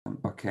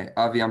Okay,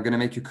 Avi, I'm going to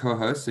make you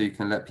co-host so you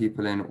can let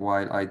people in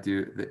while I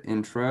do the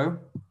intro.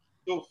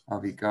 Sure.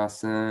 Avi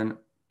Garson,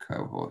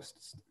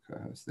 co-host.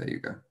 There you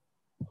go.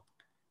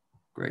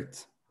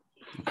 Great.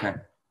 Okay.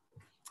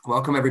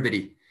 Welcome,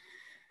 everybody.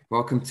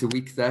 Welcome to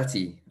week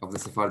 30 of the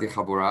Sephardi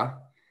Chabura.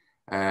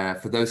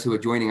 For those who are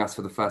joining us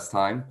for the first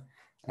time,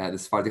 the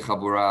Sephardi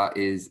Chabura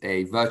is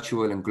a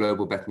virtual and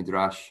global Bet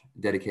Midrash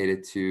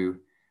dedicated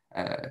to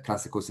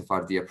classical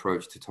Sephardi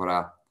approach to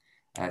Torah.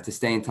 To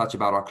stay in touch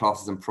about our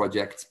classes and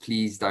projects,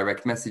 please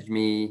direct message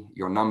me,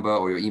 your number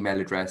or your email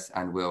address,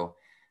 and we'll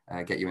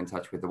get you in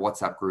touch with the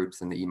WhatsApp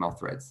groups and the email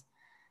threads.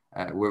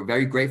 We're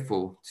very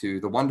grateful to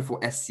the wonderful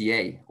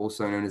SCA,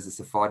 also known as the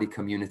Sephardi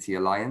Community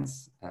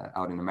Alliance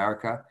out in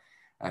America,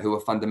 who are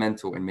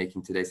fundamental in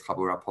making today's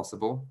Chabura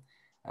possible.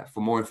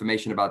 For more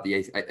information about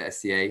the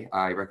SCA,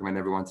 I recommend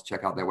everyone to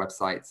check out their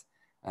website,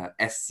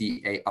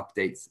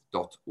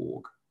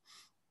 scaupdates.org.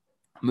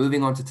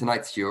 Moving on to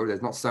tonight's shiur,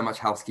 there's not so much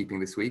housekeeping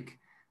this week.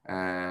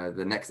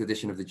 The next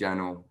edition of the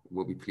journal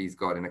will be, please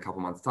God, in a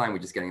couple months' time. We're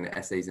just getting the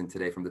essays in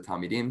today from the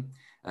Talmidim,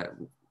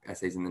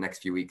 essays in the next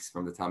few weeks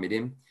from the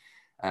Talmidim.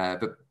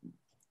 But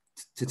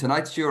to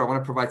tonight's shiur, I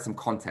want to provide some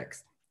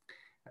context.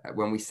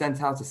 When we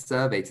sent out a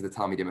survey to the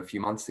Talmidim a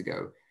few months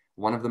ago,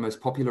 one of the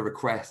most popular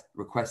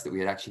requests that we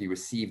had actually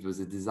received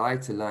was a desire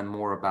to learn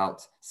more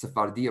about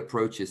Sephardi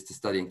approaches to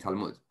studying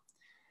Talmud.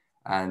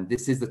 And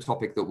this is the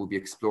topic that we'll be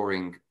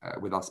exploring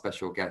with our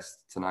special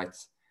guest tonight,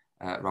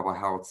 Rabbi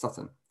Harold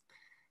Sutton.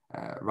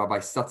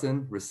 Rabbi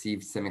Sutton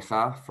received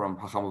semicha from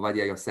Hacham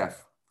Ovadia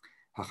Yosef,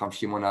 Hacham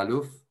Shimon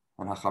Aluf,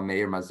 and Hacham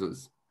Meir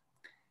Mazuz.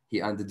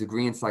 He earned a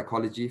degree in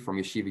psychology from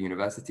Yeshiva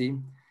University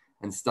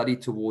and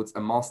studied towards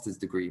a master's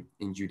degree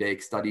in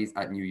Judaic studies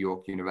at New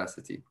York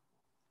University.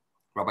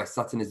 Rabbi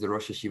Sutton is the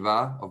Rosh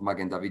Yeshiva of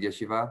Magen David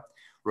Yeshiva,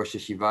 Rosh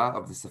Yeshiva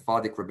of the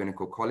Sephardic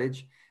Rabbinical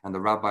College, and the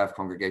Rabbi of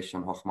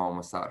Congregation Chochmah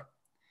U'Mosar.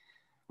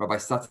 Rabbi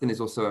Sutton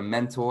is also a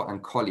mentor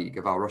and colleague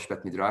of our Rosh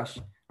Bet Midrash,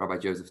 Rabbi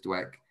Joseph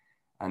Dweck,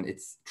 and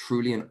it's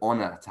truly an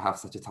honor to have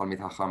such a Talmid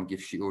Hacham give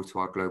shiur to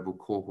our global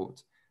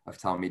cohort of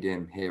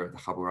Talmidim here at the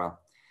Chabura.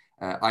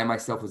 I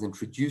myself was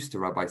introduced to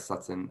Rabbi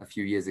Sutton a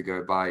few years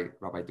ago by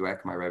Rabbi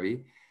Dweck, my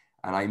Rebbe,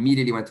 and I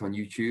immediately went on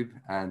YouTube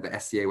and the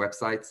SCA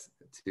website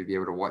to be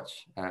able to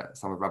watch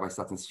some of Rabbi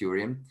Sutton's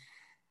shiurim.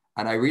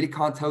 And I really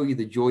can't tell you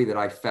the joy that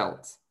I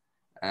felt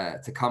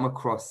to come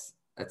across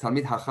a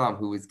Talmid Hacham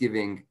who was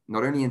giving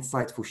not only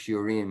insightful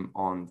shiurim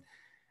on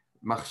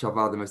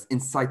machshava, the most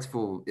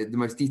insightful, the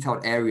most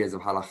detailed areas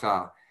of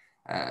halacha,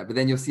 but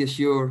then you'll see a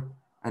shiur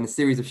and a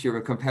series of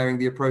shiurim comparing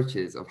the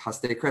approaches of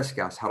Hastei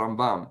Kreshkash,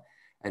 Harambam,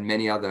 and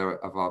many other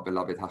of our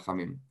beloved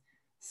Hachamim.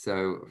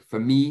 So for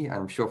me, and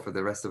I'm sure for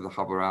the rest of the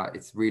Chabura,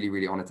 it's really,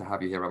 really honored to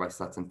have you here, Rabbi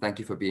Sutton. Thank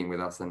you for being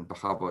with us, and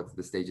B'chabod,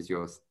 the stage is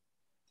yours.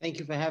 Thank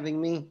you for having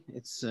me.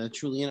 It's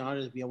truly an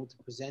honor to be able to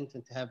present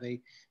and to have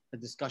a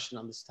discussion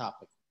on this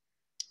topic.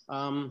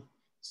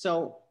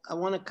 So I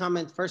want to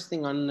comment first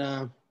thing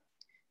on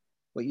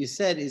what you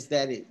said is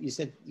that you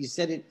said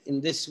it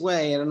in this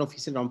way. I don't know if you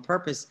said it on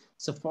purpose.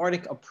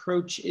 Sephardic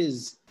approach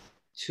is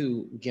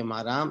to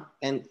Gemara,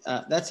 and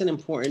that's an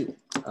important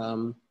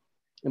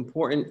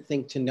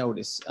thing to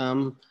notice.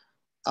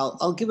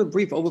 I'll give a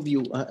brief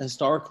overview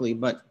historically,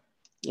 but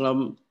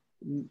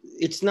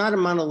it's not a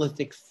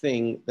monolithic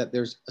thing that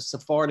there's a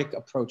Sephardic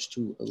approach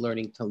to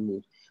learning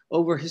Talmud.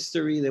 Over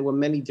history, there were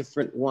many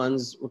different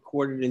ones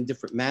recorded in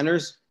different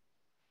manners,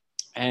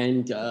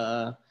 and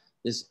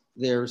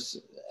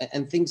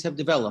and things have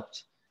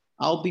developed.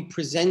 I'll be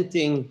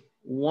presenting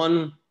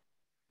one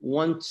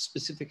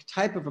specific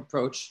type of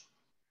approach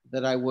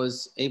that I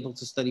was able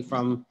to study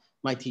from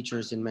my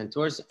teachers and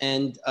mentors,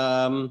 and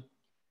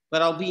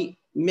but I'll be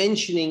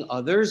mentioning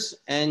others,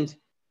 and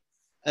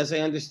as I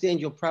understand,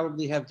 you'll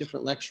probably have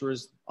different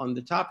lecturers on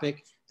the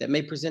topic that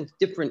may present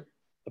different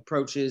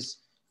approaches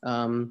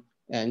and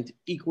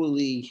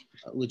equally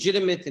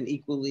legitimate and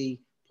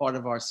equally part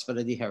of our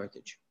Sephardi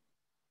heritage.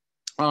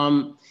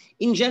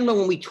 In general,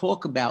 when we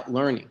talk about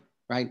learning,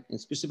 right, and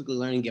specifically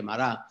learning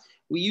Gemara,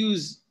 we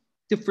use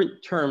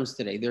different terms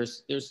today.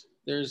 There's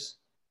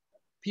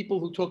people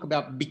who talk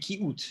about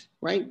bikiut,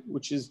 right,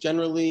 which is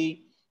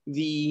generally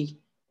the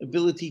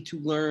ability to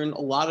learn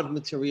a lot of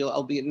material,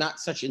 albeit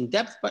not such in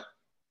depth, but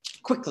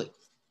quickly.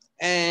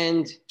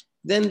 And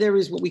then there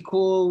is what we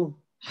call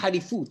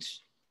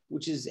harifut,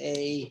 which is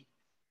a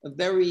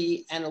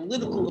very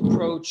analytical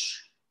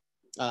approach,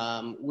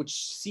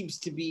 which seems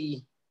to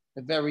be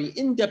a very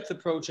in-depth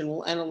approach, and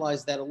we'll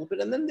analyze that a little bit.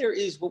 And then there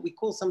is what we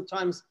call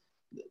sometimes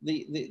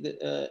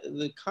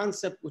the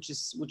concept, which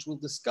we'll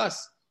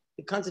discuss,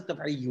 the concept of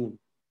Iyyun.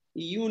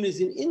 Iyyun is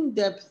an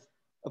in-depth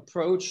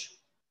approach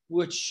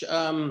which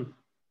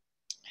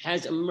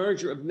has a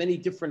merger of many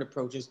different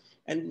approaches,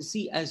 and we'll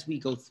see as we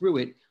go through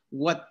it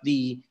what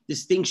the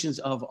distinctions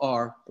of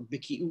are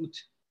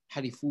bikiut,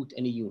 harifut,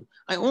 and Iyyun.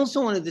 I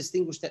also want to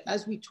distinguish that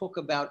as we talk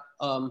about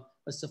a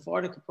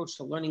Sephardic approach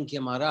to learning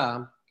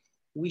Gemara,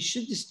 we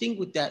should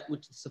distinguish that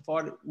with the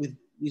Sephardic,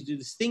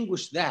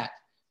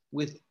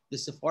 with the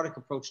Sephardic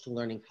approach to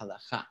learning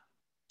halacha.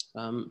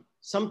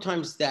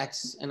 sometimes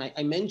that's, and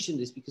I mention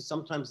this because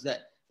sometimes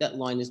that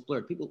line is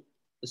blurred. People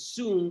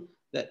assume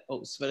that,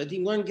 oh,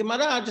 Sephardim learn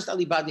Gemara, just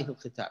alibadi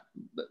hilchitab.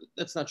 But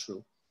that's not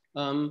true.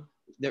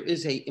 There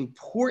is an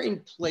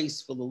important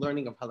place for the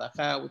learning of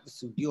halakha with the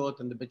sugyot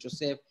and the Bet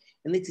Yosef,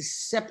 and it's a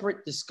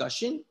separate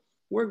discussion.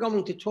 We're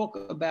going to talk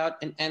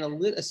about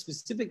a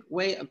specific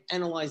way of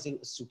analyzing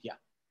a sugya.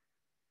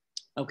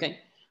 Okay,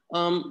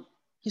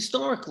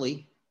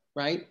 historically,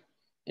 right?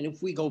 And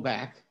if we go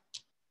back,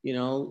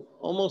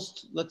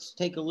 almost, let's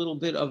take a little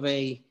bit of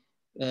a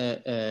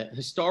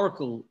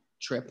historical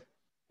trip,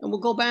 and we'll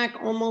go back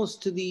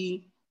almost to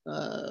the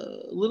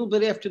little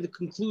bit after the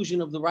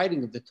conclusion of the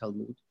writing of the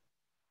Talmud.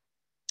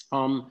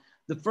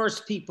 The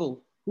first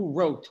people who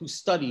wrote, who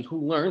studied, who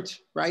learned,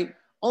 right,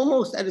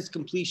 almost at its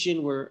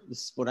completion were the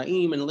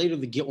Sporaim and later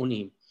the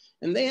Geonim.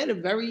 And they had a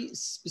very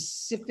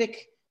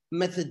specific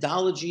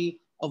methodology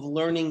of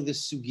learning the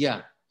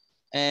sugya.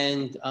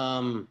 And,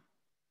 and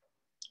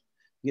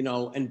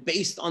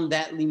based on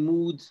that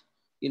limud,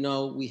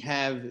 we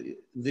have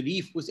the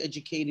Rif was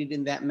educated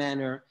in that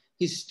manner,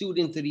 his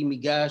student, the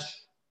Rimigash,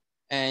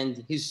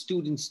 and his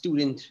student,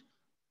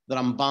 the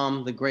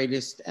Rambam, the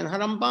greatest. And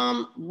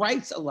Rambam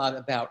writes a lot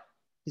about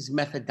his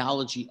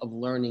methodology of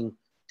learning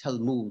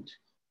Talmud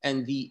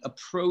and the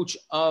approach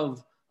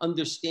of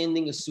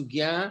understanding a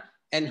sugya,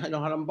 and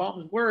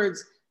Rambam's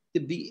words, to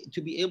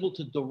be able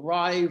to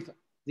derive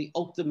the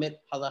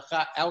ultimate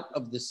halakha out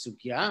of the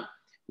sugya,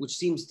 which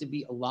seems to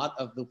be a lot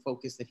of the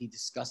focus that he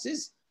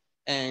discusses.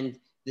 And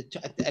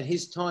at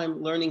his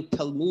time, learning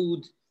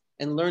Talmud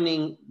and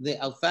learning the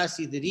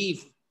Alfasi, the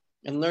Rif,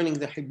 and learning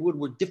the Hibur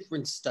were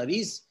different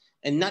studies,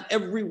 and not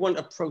everyone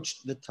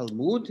approached the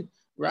Talmud,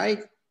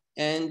 right?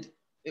 And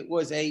it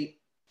was a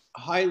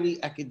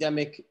highly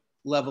academic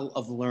level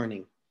of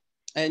learning.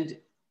 And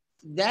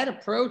that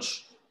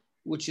approach,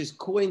 which is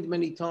coined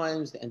many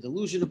times, the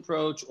Andalusian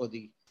approach or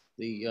the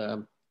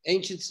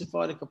ancient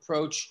Sephardic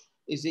approach,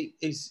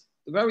 is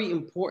very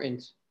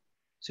important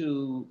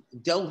to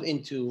delve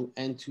into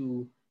and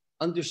to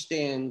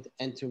understand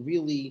and to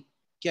really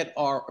get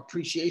our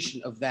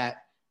appreciation of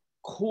that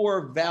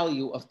core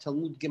value of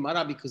Talmud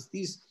Gemara, because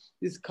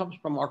this comes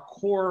from our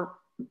core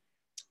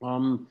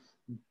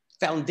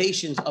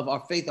foundations of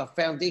our faith, our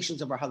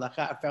foundations of our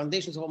halakha, our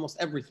foundations of almost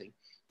everything,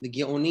 the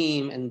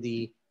Geonim and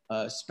the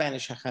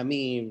Spanish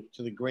Hachamim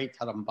to the great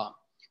Rambam.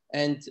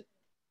 And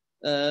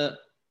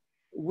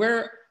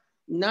we're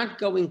not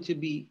going to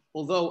be,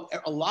 although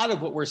a lot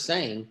of what we're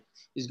saying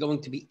is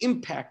going to be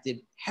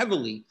impacted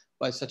heavily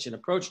by such an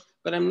approach,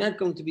 but I'm not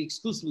going to be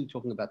exclusively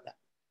talking about that.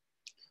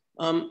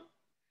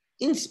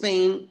 In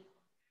Spain,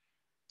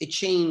 a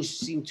change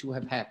seemed to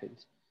have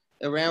happened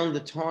around the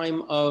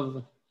time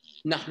of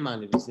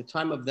Nachmanides, the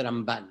time of the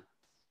Ramban.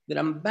 The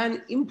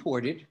Ramban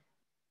imported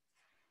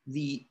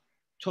the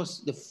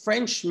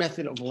French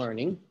method of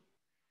learning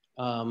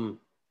from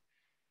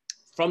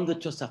the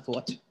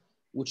Tosafot,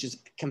 which is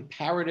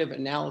comparative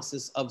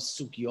analysis of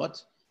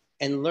sugyot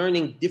and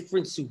learning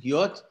different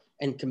sugyot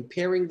and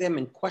comparing them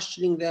and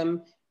questioning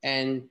them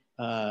and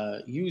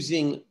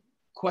using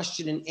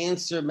question and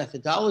answer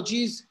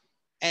methodologies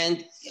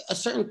and a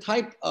certain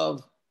type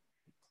of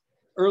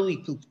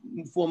early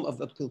form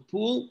of a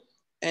pilpul.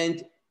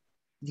 And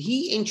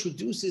he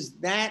introduces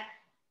that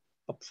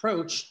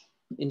approach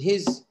in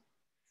his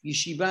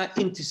yeshiva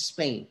into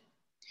Spain.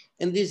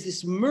 And there's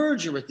this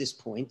merger at this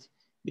point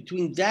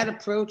between that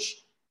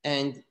approach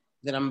and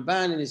the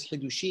Ramban and his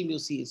Hidushim. You'll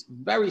see it's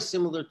very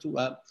similar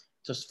to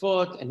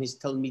Tosfot and his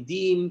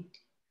Talmidim,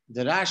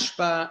 the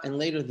Rashba, and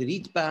later the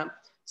Ritba,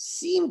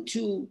 seem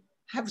to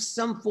have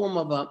some form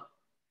of a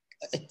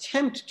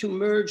attempt to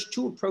merge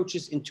two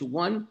approaches into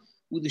one,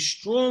 with a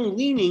strong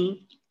leaning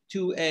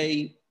to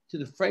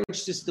the French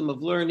system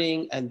of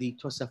learning and the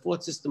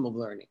Tosafot system of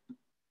learning.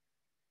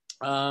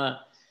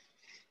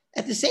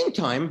 At the same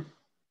time,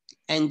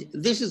 and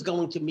this is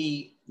going to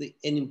be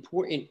an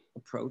important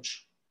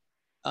approach,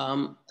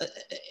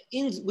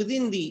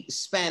 within the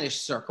Spanish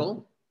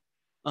circle,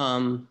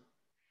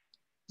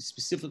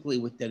 specifically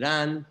with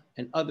Duran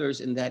and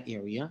others in that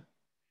area,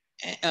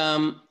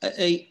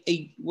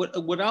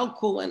 what I'll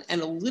call an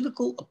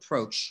analytical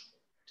approach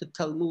to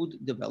Talmud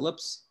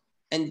develops.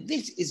 And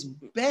this is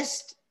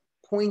best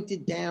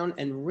pointed down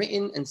and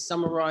written and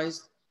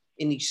summarized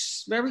in a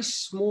very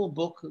small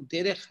book,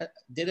 Derech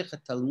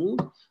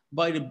Talmud,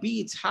 by Rabbi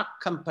Yitzhak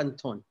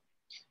Kampanton.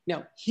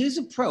 Now, his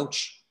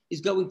approach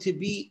is going to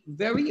be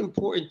very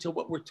important to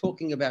what we're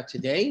talking about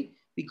today,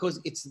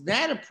 because it's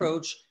that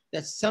approach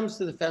that sums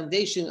to the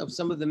foundation of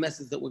some of the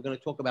methods that we're going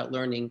to talk about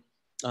learning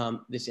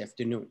this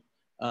afternoon.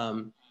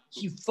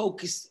 He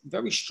focused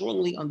very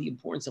strongly on the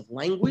importance of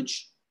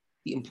language,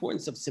 the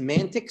importance of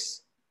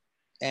semantics,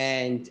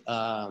 and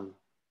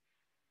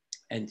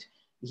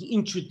he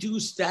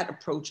introduced that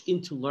approach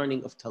into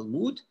learning of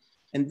Talmud.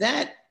 And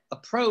that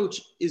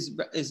approach is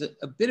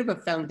a bit of a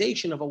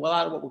foundation of a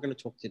lot of what we're going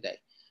to talk today.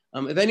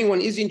 If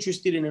anyone is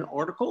interested in an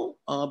article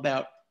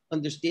about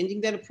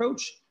understanding that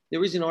approach,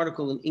 there is an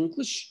article in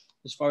English,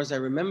 as far as I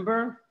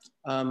remember,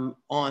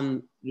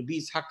 on Rabbi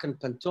Yitzhak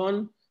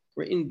Kampanton,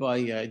 written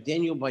by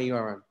Daniel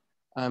Bayaran.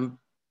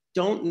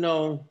 Don't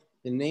know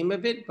the name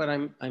of it, but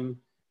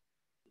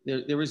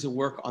there is a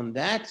work on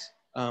that.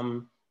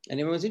 And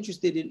everyone's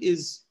interested, it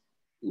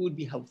would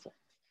be helpful.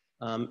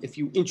 If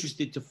you're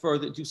interested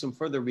to do some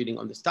further reading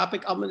on this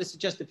topic, I'm going to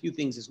suggest a few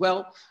things as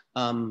well,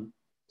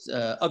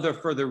 other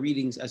further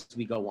readings as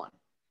we go on.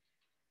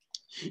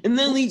 And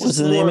then leads What's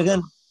us the name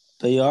again?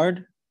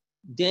 Bayard?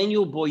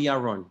 Daniel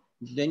Boyaron.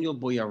 Daniel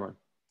Boyaron.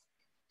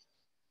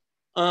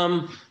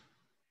 And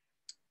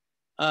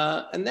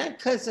that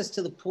cuts us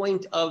to the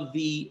point of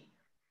the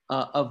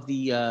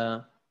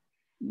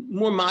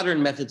more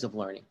modern methods of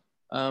learning,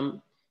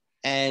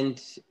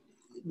 and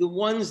the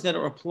ones that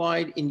are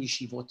applied in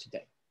yeshivot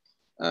today.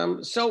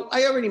 So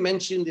I already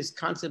mentioned this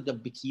concept of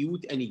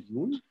bikiyut and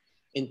Iyyun,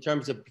 in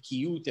terms of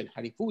bikiyut and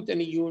harifut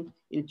and Iyyun,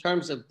 in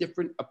terms of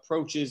different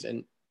approaches,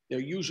 and they're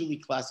usually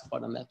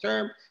classified on that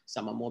term.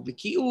 Some are more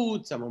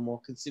bikiyut, some are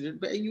more considered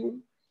Iyyun.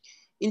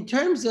 In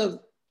terms of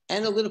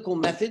analytical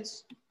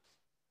methods,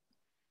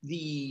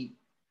 the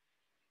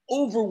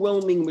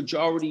overwhelming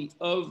majority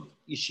of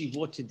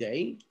yeshivot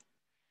today,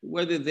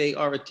 whether they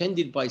are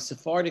attended by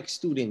Sephardic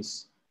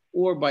students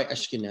or by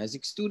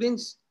Ashkenazi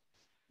students,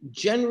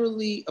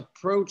 generally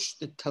approach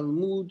the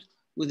Talmud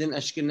with an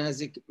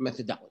Ashkenazic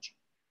methodology.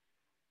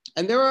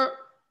 And there are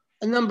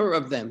a number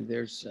of them.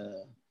 There's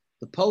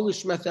the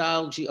Polish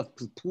methodology of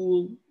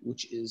Pilpul,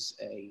 which is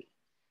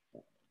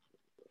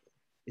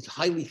it's a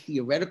highly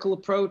theoretical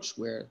approach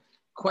where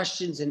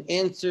questions and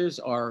answers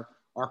are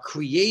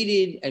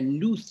created and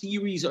new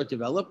theories are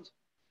developed.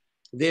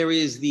 There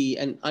is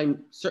and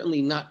I'm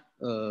certainly not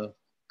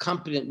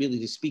competent really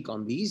to speak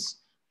on these.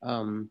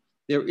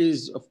 There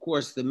is, of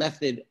course, the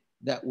method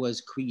that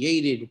was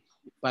created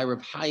by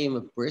Reb Chaim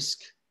of Brisk,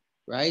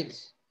 right?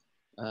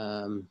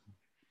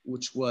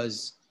 Which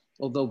was,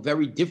 although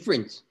very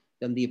different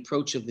than the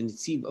approach of the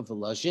Netziv of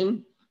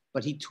Volozhin,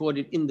 but he taught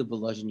it in the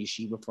Volozhin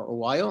yeshiva for a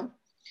while.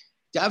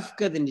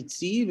 Davka, the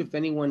Netziv, if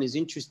anyone is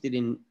interested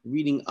in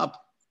reading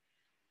up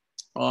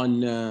on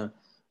the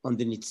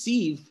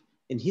Netziv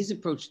and his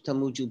approach to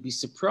Talmud, you'll be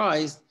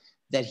surprised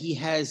that he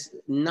has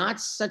not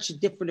such a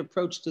different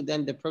approach to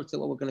them, the approach that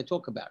what we're going to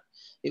talk about.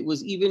 It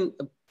was even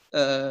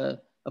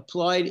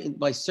applied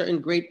by certain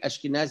great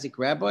Ashkenazic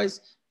rabbis,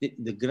 the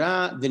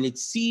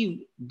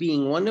Netziv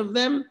being one of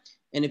them.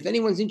 And if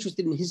anyone's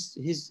interested in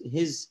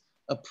his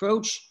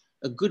approach,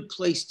 a good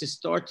place to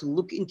start to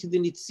look into the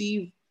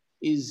Netziv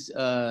is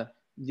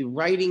the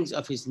writings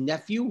of his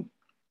nephew,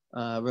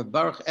 Reb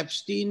Baruch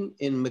Epstein,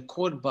 in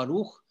Mekor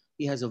Baruch.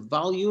 He has a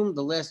volume,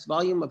 the last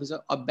volume of his,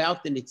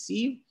 about the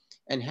Netziv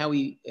and how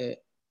he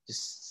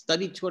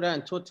studied Torah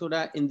and taught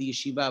Torah in the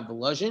yeshiva of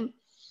Volozhin.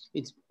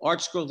 It's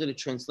ArtScroll did a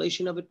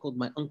translation of it called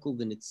My Uncle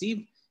the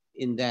Netziv.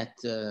 In that,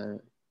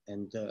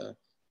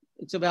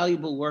 it's a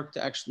valuable work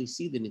to actually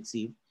see the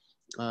Netziv,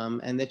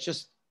 and that's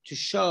just to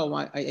show.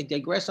 I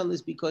digress on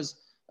this because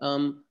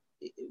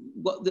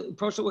what the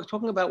approach that we're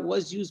talking about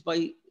was used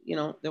by,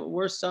 there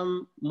were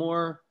some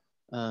more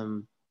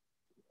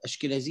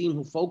Ashkenazim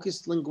who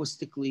focused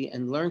linguistically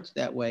and learned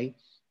that way,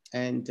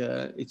 and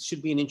it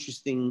should be an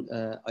interesting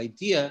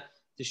idea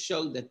to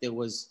show that there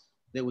was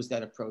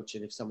that approach,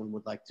 and if someone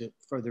would like to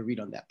further read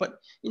on that. But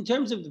in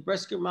terms of the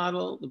Brisker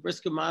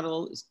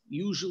model is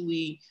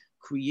usually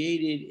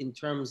created in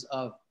terms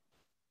of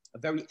a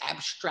very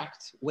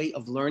abstract way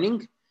of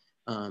learning.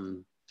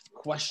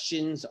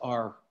 Questions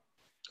are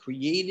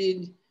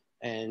created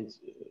and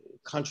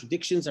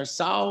contradictions are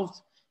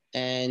solved,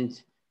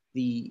 and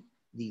the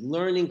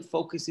learning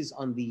focuses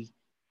on the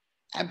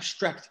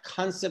abstract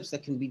concepts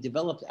that can be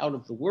developed out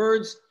of the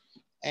words,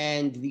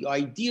 and the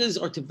ideas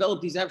are to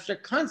develop these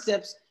abstract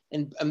concepts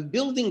and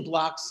building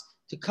blocks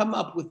to come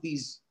up with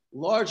these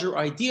larger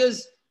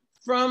ideas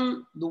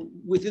from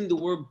within the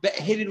word,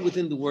 hidden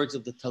within the words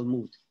of the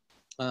Talmud.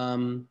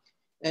 And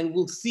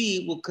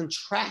we'll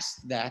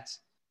contrast that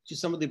to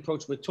some of the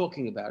approach we're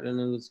talking about. And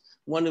it was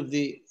one of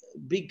the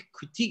big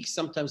critiques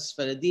sometimes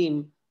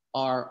Sephardim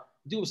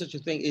do such a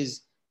thing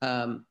is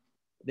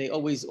they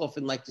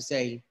often like to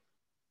say,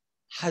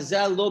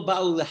 Hazal lo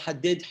ba'u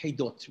lehaded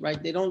haidot,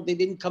 right? They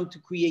didn't come to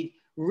create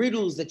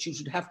riddles that you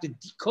should have to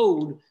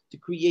decode to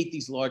create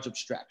these large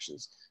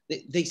abstractions.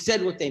 They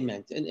said what they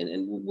meant, and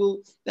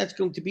that's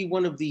going to be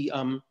one of the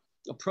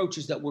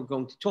approaches that we're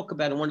going to talk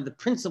about, and one of the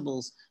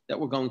principles that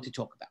we're going to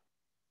talk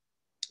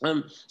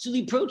about. So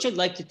the approach I'd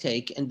like to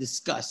take and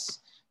discuss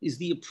is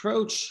the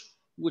approach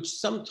which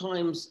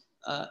sometimes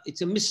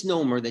it's a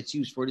misnomer that's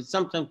used for it. It's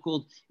sometimes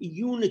called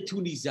Iyyun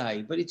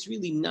Tunizai, but it's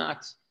really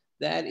not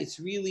that. It's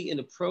really an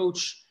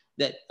approach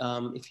that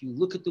if you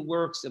look at the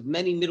works of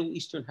many Middle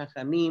Eastern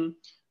Hachamim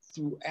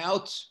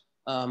throughout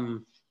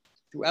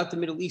the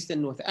Middle East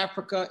and North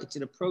Africa, it's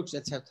an approach,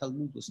 that's how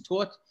Talmud was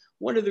taught.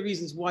 One of the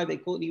reasons why they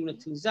call it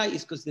Iyyun Tunizai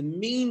is because the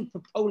main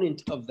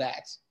proponent of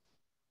that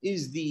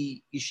is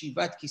the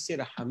Yeshivat Kisei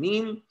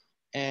Hamim,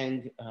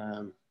 and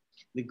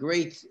the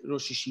great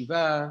Rosh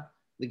Yeshiva,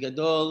 the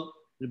Gadol,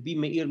 Rabbi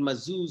Meir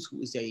Mazuz,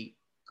 who is a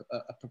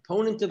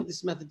proponent of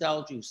this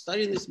methodology, who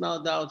studied this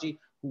methodology,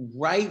 who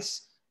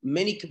writes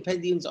many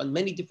compendiums on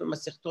many different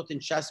Masechtot and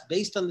Shas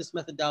based on this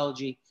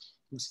methodology,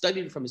 who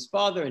studied it from his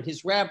father and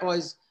his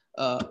rabbis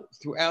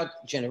throughout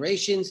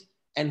generations,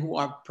 and who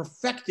are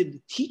perfected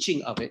the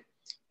teaching of it.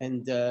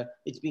 And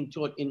it's being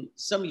taught in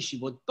some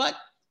yeshivot, but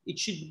it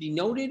should be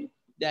noted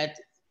that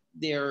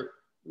there are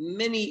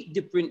many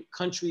different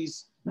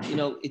countries.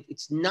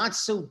 It's not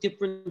so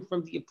different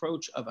from the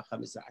approach of a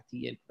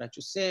Chamizati and Prat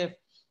Yosef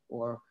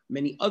or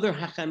many other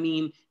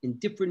Hachamim in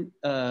different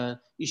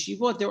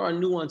yeshivot. There are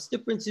nuanced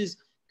differences,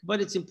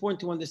 but it's important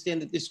to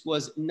understand that this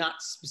was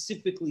not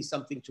specifically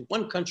something to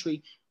one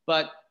country,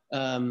 but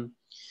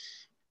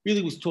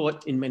really was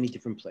taught in many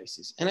different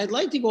places. And I'd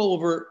like to go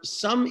over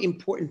some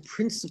important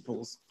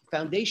principles,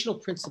 foundational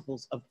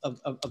principles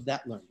of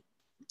that learning.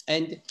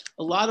 And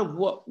a lot of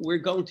what we're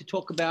going to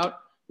talk about,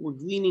 we're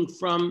gleaning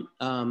from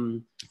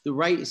some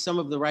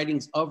of the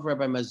writings of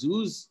Rabbi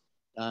Mazuz.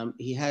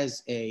 He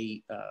has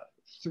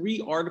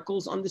 3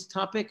 articles on this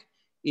topic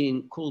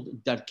called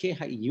Darkei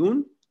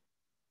Iyyun,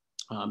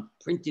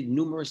 printed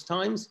numerous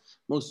times,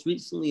 most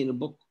recently in a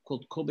book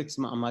called Kobex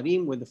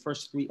Ma'amarim, where the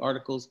first 3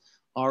 articles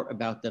are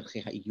about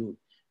Darkei Iyyun.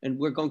 And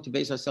we're going to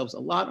base ourselves a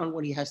lot on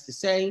what he has to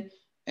say,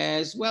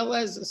 as well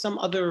as some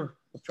other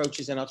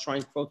approaches, and I'll try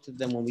and quote to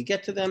them when we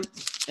get to them,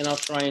 and I'll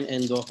try and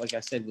end off, like I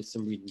said, with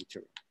some reading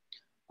material.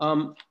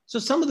 So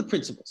some of the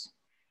principles.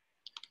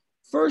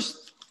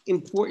 First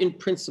important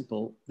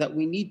principle that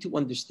we need to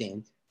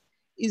understand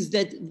is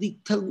that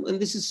and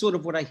this is sort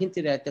of what I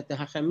hinted at, that the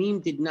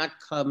Hachamim did not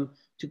come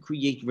to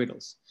create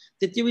riddles,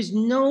 that there is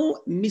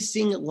no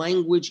missing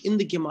language in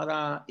the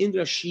Gemara, in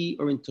Rashi,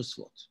 or in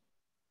Tosfot.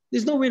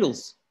 There's no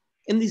riddles,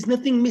 and there's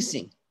nothing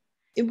missing.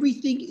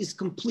 Everything is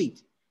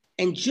complete.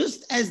 And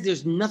just as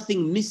there's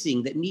nothing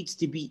missing that needs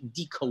to be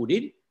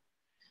decoded,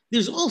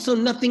 there's also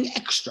nothing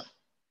extra.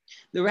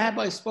 The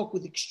rabbi spoke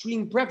with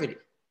extreme brevity.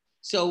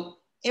 So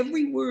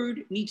every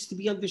word needs to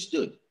be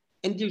understood.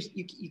 And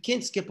you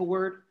can't skip a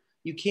word.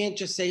 You can't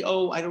just say,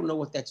 oh, I don't know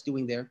what that's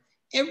doing there.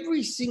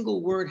 Every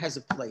single word has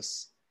a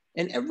place.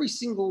 And every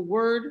single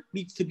word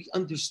needs to be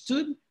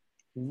understood,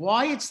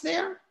 why it's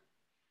there.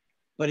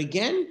 But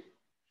again,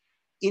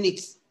 in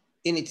its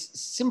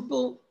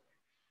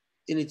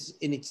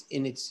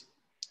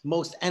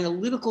most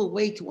analytical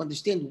way to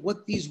understand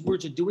what these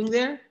words are doing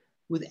there,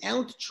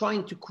 without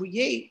trying to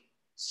create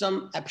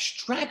some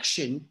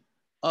abstraction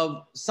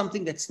of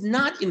something that's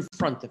not in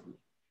front of me.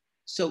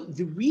 So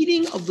the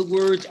reading of the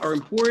words are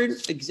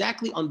important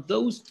exactly on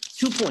those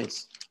 2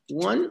 points.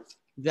 One,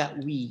 that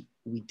we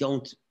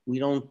don't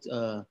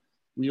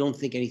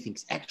think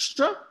anything's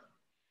extra,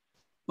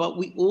 but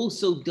we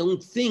also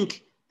don't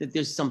think that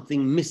there's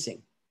something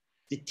missing.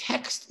 The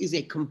text is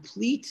a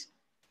complete,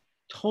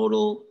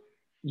 total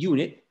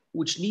unit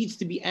which needs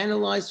to be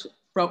analyzed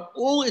from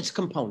all its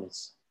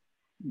components.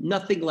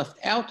 Nothing left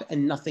out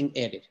and nothing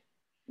added.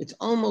 It's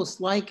almost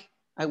like,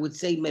 I would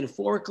say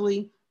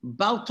metaphorically,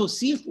 bal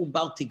tosif u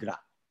bal tigra,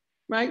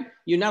 right?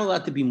 You're not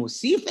allowed to be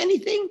mosif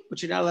anything,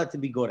 but you're not allowed to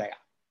be goraya.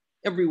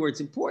 Every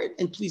word's important,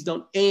 and please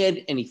don't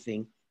add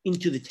anything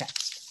into the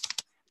text.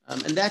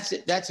 And that's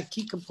it. That's a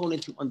key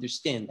component to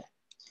understand that.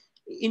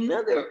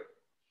 Another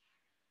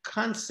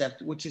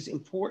concept which is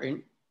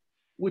important,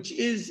 which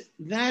is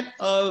that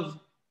of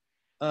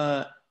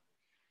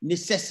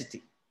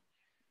necessity.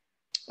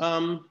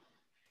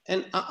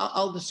 And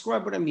I'll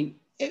describe what I mean.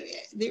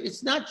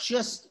 It's not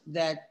just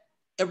that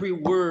every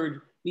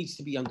word needs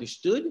to be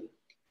understood,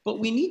 but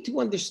we need to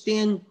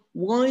understand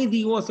why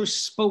the author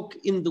spoke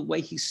in the way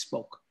he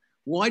spoke.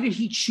 Why did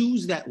he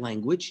choose that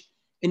language?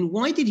 And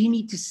why did he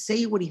need to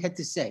say what he had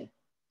to say?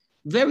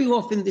 Very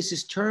often this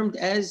is termed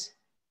as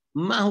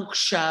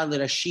mahuksha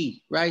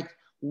l'rashi, right?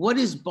 What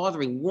is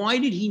bothering? Why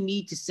did he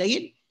need to say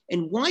it?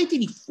 And why did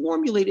he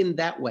formulate in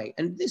that way?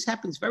 And this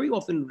happens very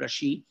often in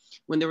Rashi,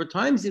 when there are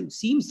times it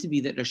seems to be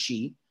that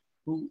Rashi,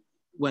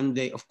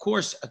 of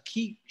course, a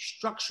key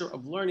structure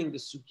of learning the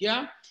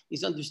sugya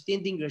is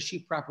understanding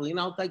Rashi properly. And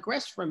I'll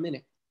digress for a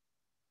minute.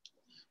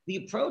 The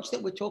approach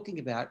that we're talking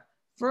about,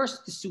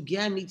 first, the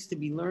sugya needs to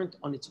be learned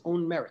on its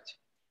own merit,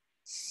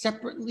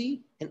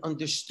 separately and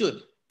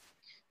understood.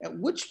 At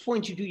which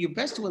point you do your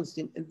best to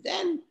understand, and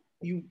then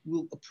you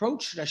will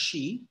approach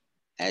Rashi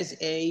as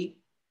a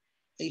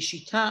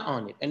shita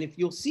on it. And if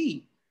you'll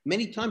see,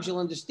 many times you'll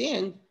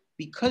understand,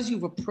 because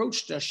you've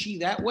approached Rashi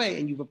that way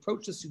and you've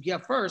approached the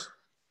sugya first,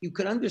 you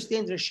can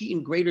understand Rashi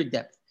in greater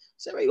depth.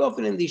 So very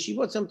often in the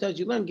yeshivot, sometimes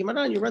you learn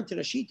Gemara and you run to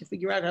Rashi to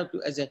figure out how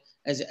to, as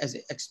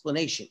an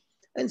explanation.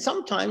 And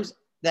sometimes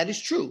that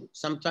is true.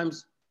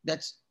 Sometimes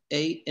that's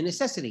a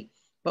necessity.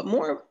 But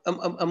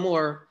a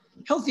more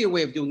healthier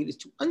way of doing it is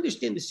to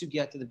understand the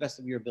sugya to the best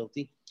of your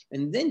ability,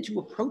 and then to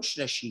approach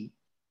Rashi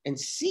and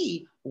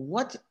see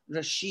what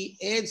Rashi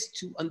adds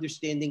to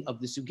understanding of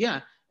the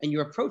sugya, and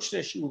your approach to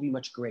Rashi will be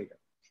much greater.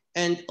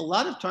 And a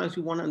lot of times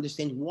we want to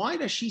understand why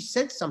Rashi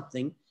said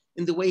something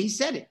in the way he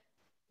said it.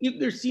 If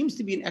there seems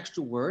to be an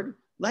extra word,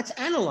 let's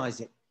analyze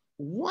it.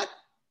 What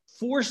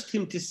forced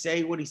him to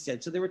say what he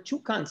said? So there were 2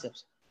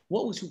 concepts.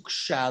 What was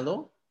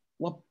hukshalo?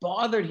 What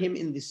bothered him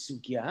in the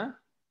sugya?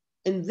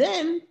 And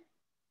then,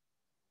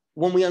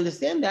 when we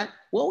understand that,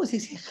 what was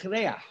his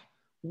hechreach?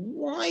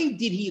 Why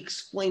did he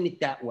explain it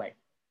that way?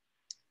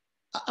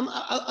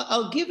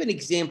 I'll give an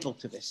example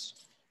to this.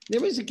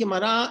 There is a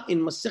Gemara in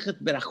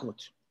Masechet Berachot,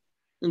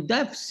 in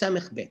Daf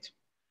Samech Bet.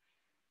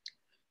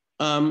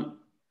 And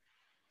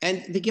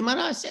the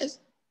Gemara says,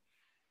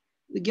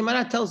 the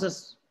Gemara tells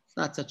us it's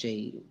not such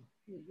a,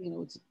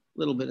 it's a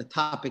little bit a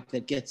topic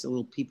that gets a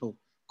little people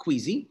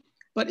queasy,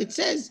 but it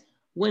says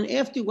when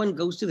after one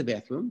goes to the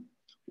bathroom,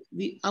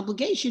 the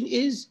obligation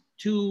is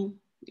to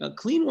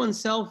clean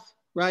oneself,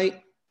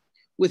 right,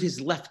 with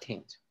his left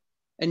hand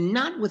and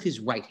not with his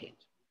right hand.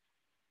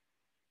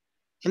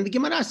 And the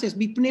Gemara says,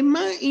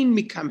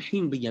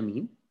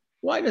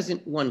 why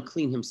doesn't one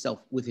clean himself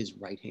with his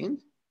right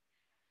hand?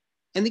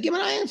 And the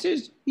Gemara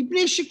answers,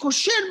 because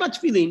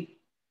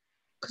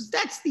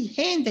that's the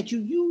hand that you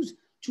use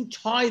to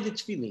tie the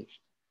tefillin.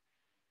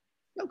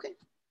 Okay.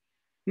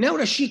 Now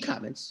Rashi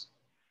comments,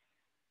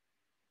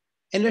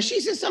 and Rashi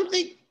says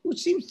something which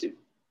seems to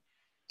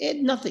add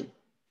nothing.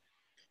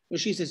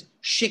 Rashi says,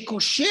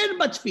 shekosher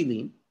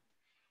batfillin,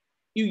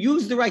 you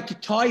use the right to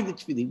tie the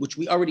tefillin, which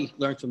we already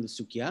learned from the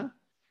Sukya,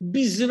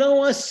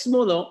 bizroa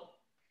smolo,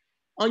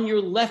 on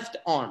your left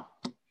arm.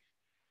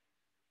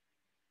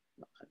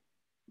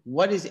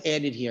 What is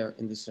added here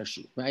in this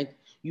Rashi, right?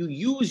 You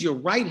use your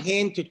right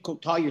hand to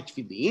tie your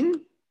tefillin,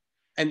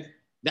 and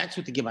that's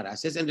what the Gemara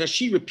says, and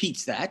Rashi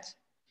repeats that,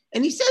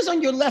 and he says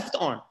on your left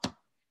arm.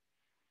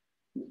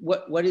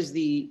 What is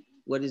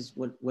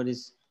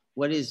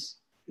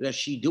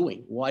Rashi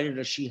doing? Why did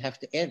Rashi have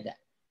to add that?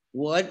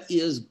 What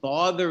is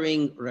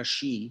bothering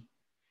Rashi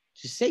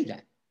to say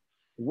that?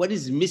 What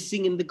is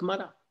missing in the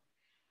Gemara?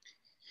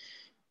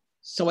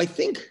 So I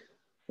think,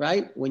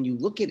 right, when you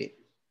look at it,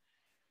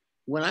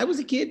 when I was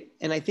a kid,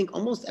 and I think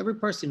almost every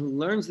person who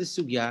learns this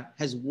sugya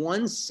has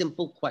one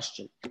simple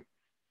question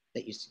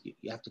that you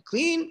have to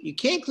clean. You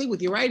can't clean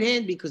with your right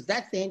hand because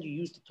that's the hand you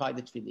use to tie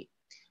the tefillin.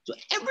 So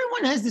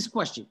everyone has this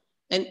question.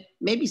 And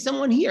maybe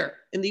someone here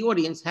in the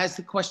audience has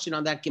the question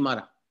on that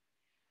Gemara.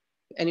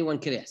 Anyone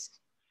could ask.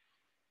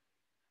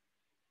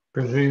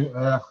 Maybe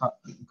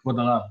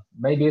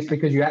it's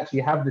because you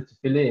actually have the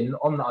tefillin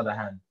on the other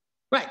hand.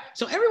 Right.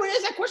 So everyone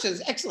has that question.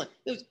 It's excellent.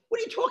 What are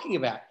you talking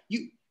about?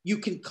 You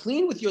can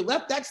clean with your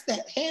left. That's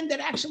the hand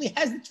that actually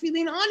has the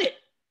tefillin on it.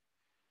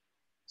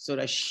 So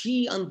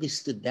Rashi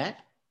understood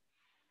that,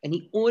 and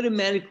he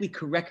automatically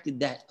corrected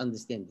that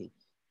understanding.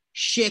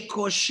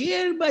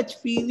 Shekosher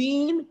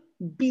batfillin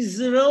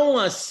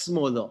bizroa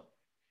smolo.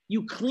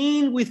 You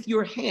clean with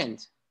your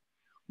hand.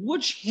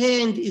 Which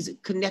hand is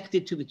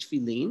connected to the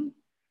tefillin?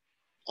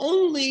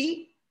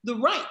 Only the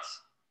right,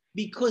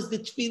 because the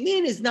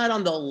tefillin is not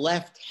on the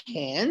left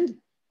hand,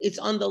 it's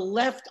on the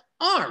left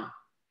arm.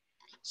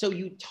 So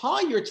you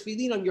tie your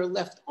tefillin on your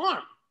left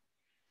arm,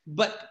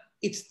 but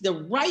it's the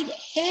right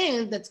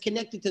hand that's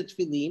connected to the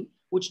tefillin,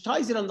 which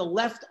ties it on the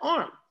left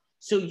arm.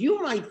 So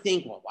you might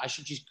think, well, why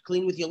should you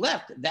clean with your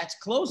left? That's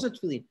closer to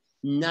tefillin.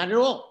 Not at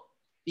all,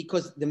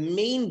 because the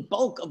main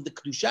bulk of the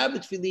kedusha of the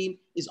tefillin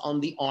is on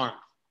the arm,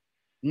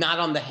 not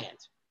on the hand.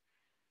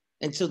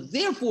 And so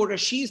therefore,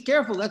 Rashi is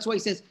careful. That's why he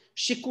says,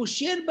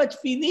 shekosher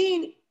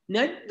batfillin,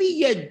 not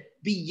biyad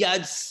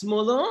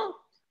smolo,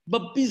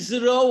 but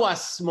bizroa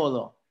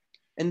smolo.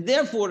 And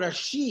therefore,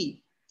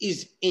 Rashi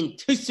is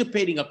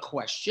anticipating a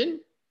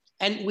question,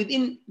 and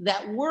within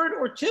that word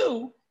or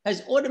two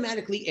has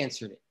automatically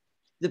answered it.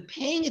 The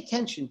paying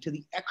attention to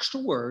the extra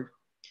word,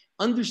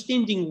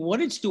 understanding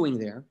what it's doing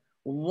there,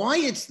 why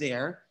it's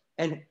there,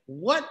 and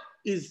what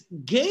is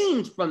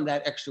gained from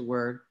that extra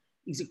word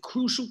is a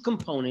crucial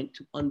component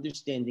to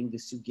understanding the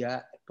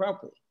sugya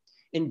properly.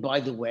 And by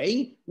the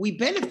way, we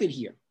benefit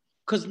here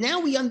because now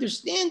we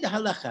understand the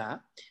halacha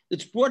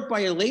that's brought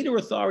by a later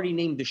authority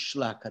named the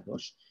Shla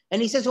Kadosh.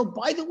 And he says, oh,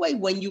 by the way,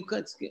 when you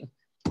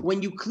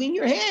clean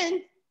your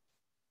hand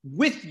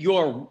with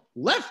your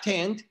left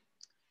hand,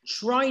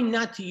 try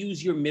not to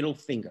use your middle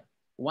finger.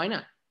 Why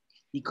not?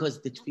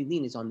 Because the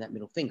tefillin is on that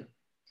middle finger.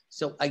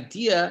 So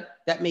idea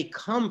that may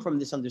come from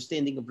this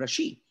understanding of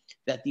Rashi,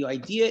 that the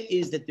idea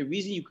is that the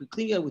reason you could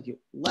clean it with your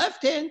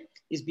left hand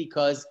is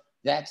because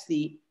that's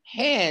the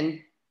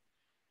hand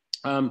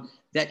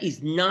that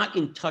is not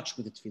in touch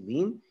with the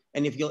tefillin.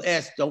 And if you'll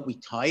ask, don't we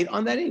tie it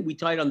on that end? We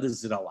tie it on the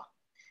zrawa.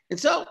 And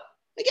so,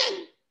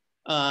 again,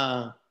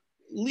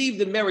 leave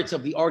the merits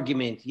of the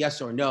argument,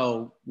 yes or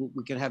no.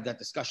 We can have that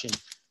discussion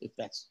if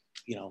that's,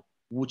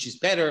 which is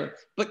better.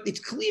 But it's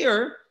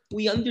clear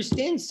we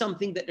understand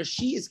something that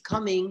Rashi is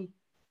coming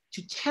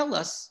to tell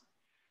us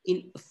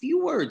in a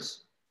few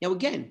words. Now,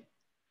 again,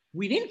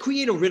 we didn't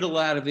create a riddle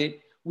out of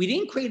it. We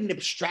didn't create an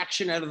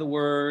abstraction out of the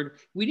word.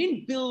 We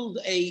didn't build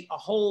a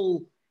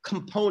whole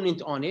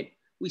component on it.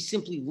 We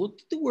simply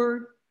looked at the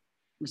word.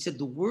 We said,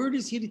 the word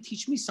is here to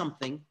teach me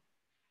something.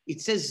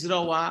 It says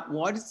zroa.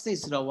 Why does it say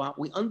zroa?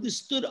 We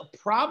understood a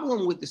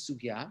problem with the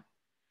sugya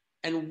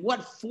and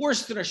what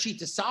forced Rashi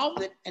to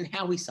solve it and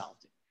how he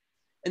solved it.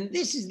 And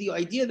this is the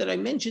idea that I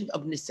mentioned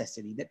of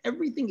necessity, that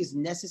everything is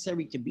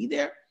necessary to be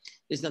there.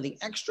 There's nothing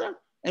extra.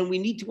 And we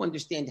need to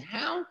understand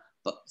how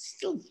but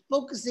still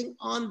focusing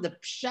on the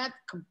pshat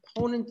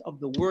component of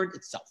the word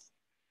itself.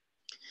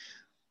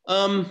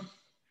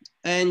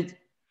 And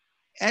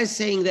as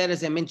saying that,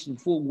 as I mentioned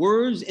before,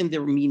 words and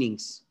their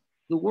meanings.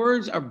 The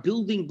words are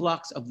building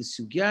blocks of the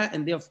sugya,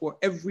 and therefore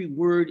every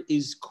word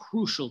is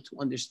crucial to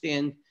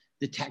understand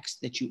the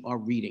text that you are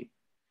reading.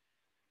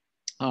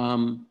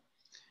 And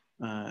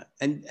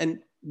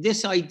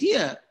this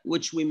idea,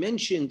 which we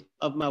mentioned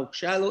of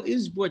Maushalo,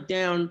 is brought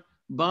down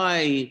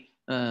by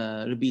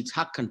Rabbi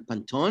Yitzhak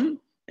Panton,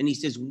 and he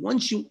says,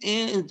 once you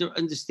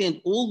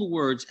understand all the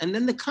words and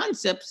then the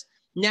concepts,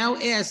 now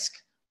ask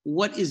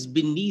what is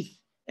beneath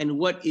and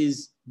what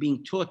is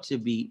being taught to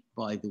be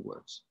by the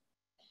words.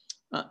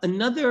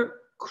 Another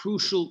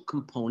crucial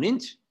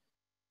component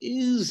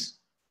is,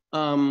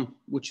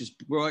 which is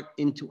brought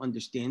into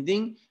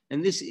understanding,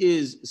 and this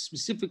is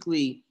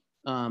specifically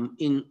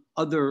in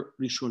other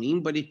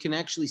Rishonim, but it can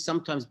actually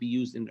sometimes be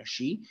used in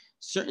Rashi.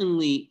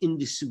 Certainly in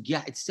the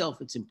Sugya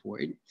itself, it's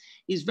important,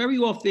 is very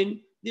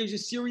often there's a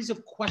series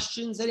of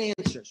questions and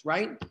answers,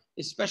 right?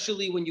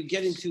 Especially when you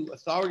get into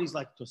authorities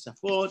like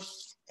Tosafot,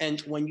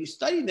 and when you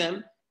study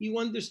them, you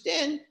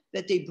understand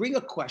that they bring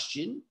a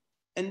question,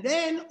 and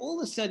then all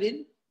of a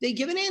sudden they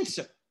give an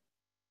answer.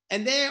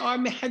 And they are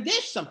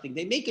mehadesh something.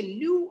 They make a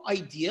new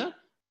idea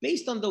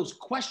based on those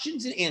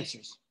questions and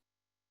answers.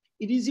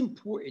 It is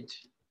important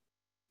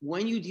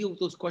when you deal with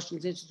those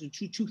questions and answers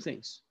to two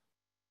things.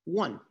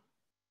 One,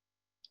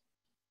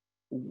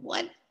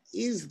 what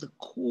is the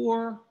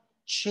core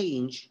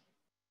change?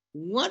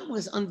 What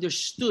was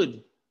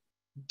understood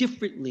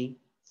differently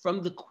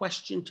from the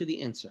question to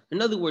the answer?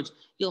 In other words,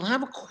 you'll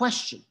have a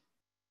question.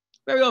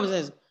 Very often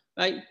says,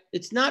 right?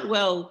 It's not,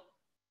 well,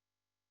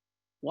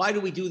 why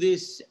do we do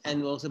this?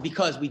 And also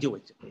because we do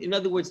it. In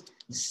other words,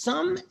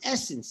 some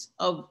essence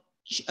of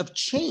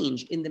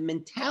change in the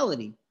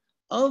mentality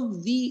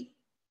of the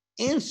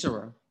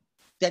answerer,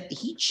 that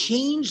he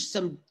changed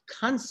some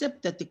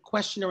concept that the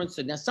questioner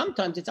understood. Now,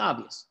 sometimes it's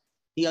obvious.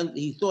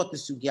 He thought the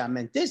sugya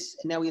meant this,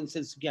 and now he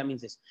understands the sugya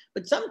means this.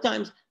 But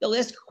sometimes they'll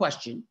ask a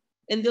question,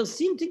 and they'll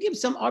seem to give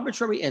some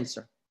arbitrary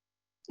answer.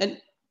 And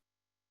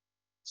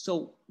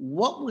so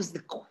what was the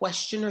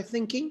questioner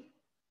thinking?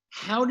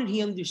 How did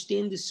he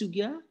understand the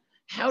sugya?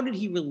 How did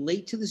he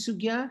relate to the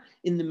sugya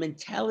in the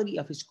mentality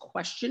of his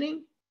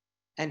questioning?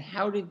 And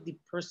how did the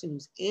person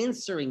who's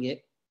answering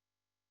it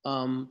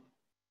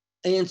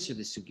answer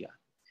the sugya?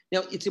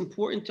 Now, it's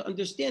important to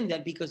understand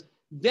that because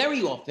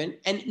very often,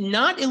 and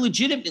not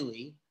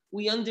illegitimately,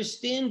 we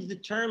understand the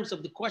terms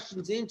of the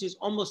questions and answers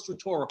almost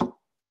rhetorical,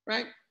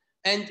 right?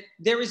 And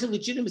there is a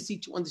legitimacy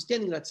to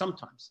understanding that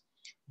sometimes,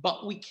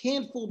 but we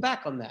can't fall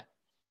back on that.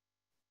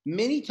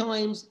 Many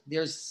times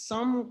there's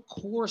some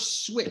core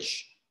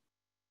switch,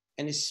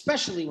 and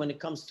especially when it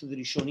comes to the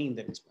Rishonim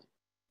that explain.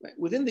 Right?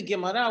 Within the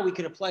Gemara, we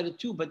can apply the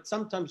two, but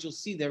sometimes you'll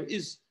see there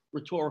is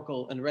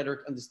rhetorical and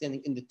rhetoric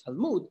understanding in the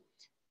Talmud,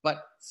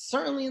 but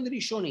certainly in the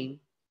Rishonim,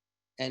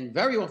 and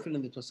very often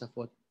in the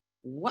Tosafot,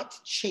 what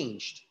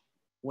changed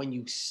when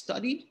you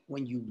studied,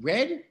 when you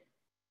read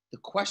the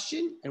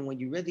question, and when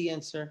you read the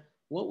answer?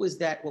 What was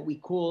that, what we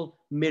call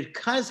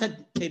Merkaz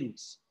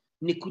HaTerutz,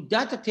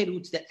 Nikudat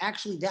HaTerutz, that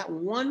actually that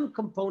one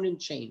component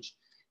changed.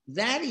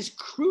 That is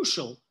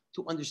crucial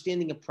to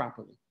understanding it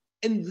properly.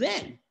 And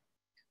then,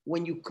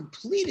 when you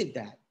completed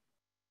that,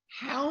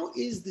 how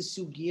is the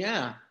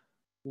sugya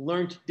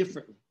learned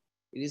differently?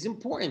 It is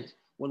important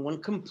when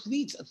one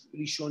completes a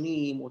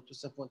Rishonim or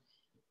Tosafot,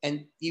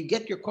 and you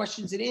get your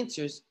questions and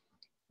answers,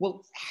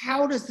 well,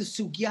 how does the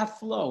sugya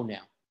flow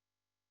now?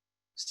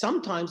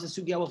 Sometimes the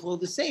sugya will flow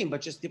the same, but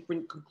just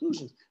different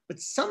conclusions. But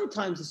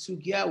sometimes the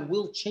sugya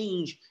will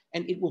change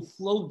and it will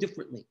flow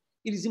differently.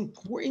 It is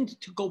important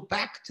to go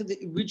back to the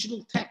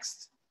original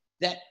text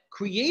that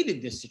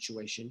created this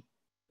situation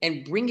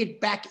and bring it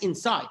back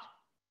inside.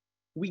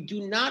 We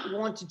do not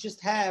want to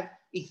just have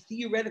a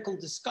theoretical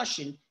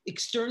discussion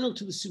external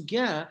to the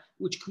sugya,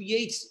 which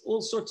creates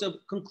all sorts of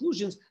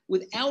conclusions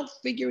without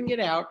figuring it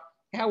out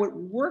how it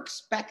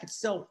works back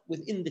itself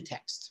within the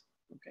text.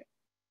 Okay.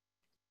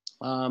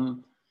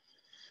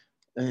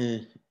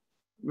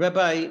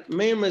 Rabbi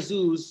Meir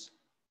Mazuz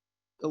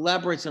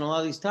elaborates on a lot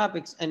of these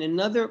topics, and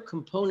another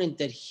component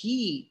that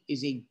he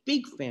is a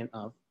big fan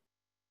of,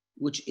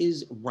 which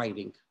is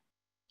writing.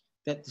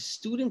 That the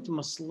student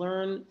must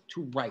learn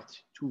to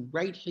write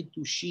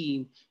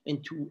Hiddushim,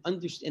 and to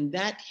understand, and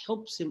that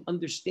helps him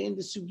understand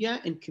the sugya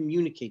and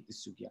communicate the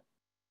sugya.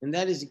 And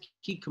that is a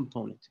key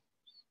component.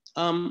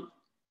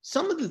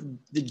 Some of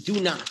the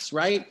do-nots,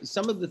 right?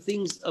 Some of the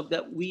things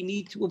that we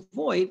need to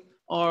avoid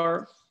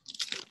are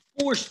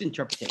forced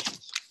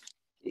interpretations.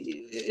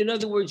 In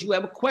other words, you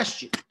have a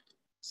question.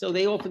 So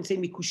they often say,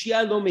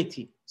 Mikushia lo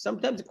meti.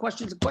 Sometimes a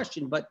question is a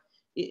question, but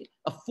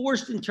a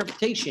forced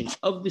interpretation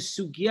of the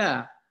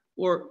sugya,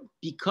 or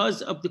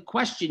because of the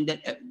question,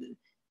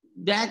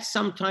 that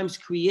sometimes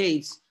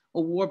creates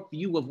a warped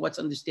view of what's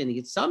understanding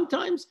it.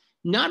 Sometimes,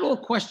 not all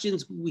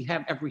questions we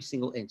have every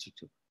single answer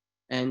to.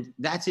 And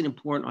that's an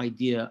important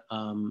idea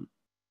to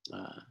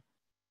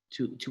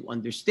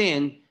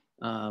understand.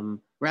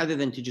 rather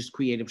than to just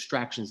create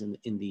abstractions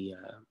in the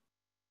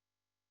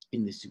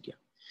sugya.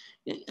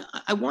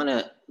 I want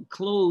to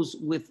close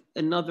with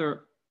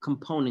another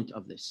component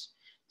of this.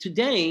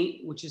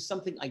 Today, which is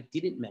something I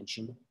didn't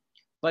mention,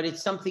 but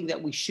it's something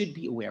that we should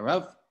be aware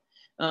of.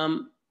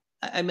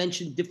 I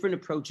mentioned different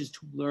approaches to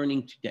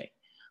learning today.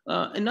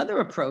 Another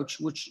approach,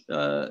 which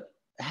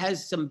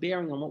has some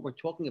bearing on what we're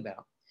talking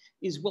about,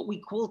 is what we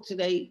call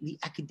today the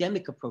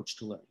academic approach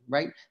to learning,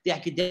 right? The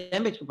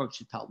academic approach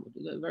to Talmud,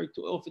 very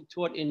often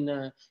taught in,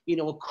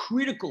 a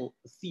critical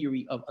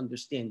theory of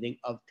understanding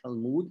of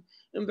Talmud,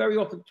 and very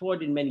often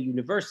taught in many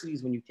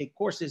universities when you take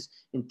courses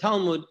in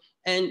Talmud.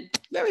 And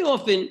very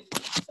often,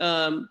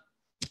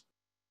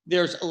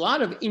 there's a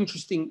lot of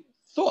interesting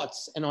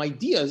thoughts and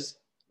ideas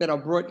that are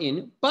brought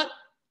in, but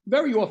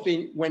very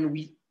often when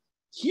we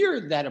hear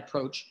that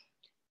approach,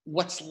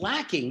 what's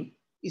lacking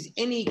is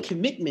any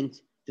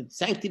commitment to the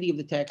sanctity of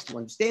the text, to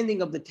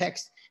understanding of the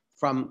text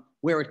from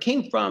where it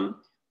came from.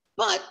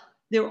 But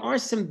there are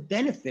some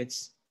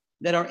benefits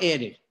that are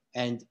added.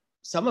 And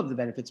some of the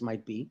benefits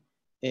might be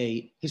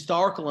a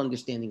historical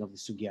understanding of the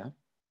sugya,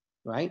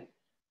 right?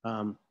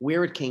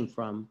 Where it came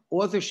from,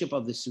 authorship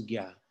of the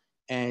sugya,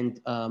 and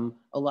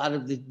a lot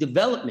of the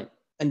development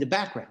and the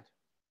background.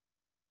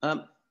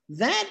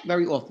 That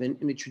very often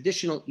in a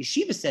traditional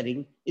yeshiva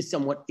setting is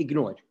somewhat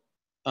ignored.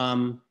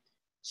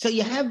 So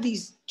you have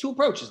these two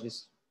approaches,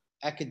 this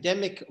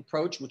academic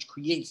approach, which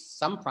creates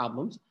some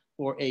problems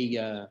for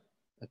a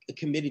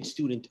committed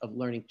student of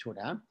learning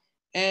Torah.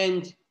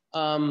 And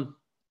on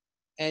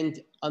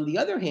the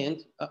other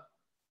hand,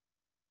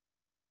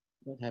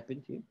 what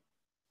happened here?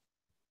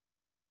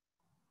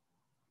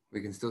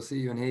 We can still see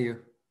you and hear you.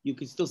 You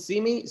can still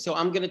see me? So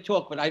I'm going to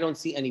talk, but I don't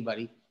see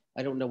anybody.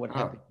 I don't know what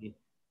happened here,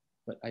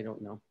 but I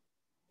don't know.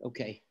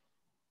 Okay,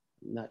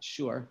 I'm not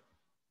sure.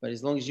 But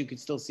as long as you can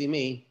still see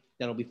me,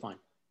 that'll be fine.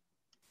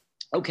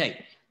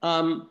 Okay,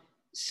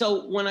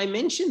 so when I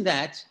mentioned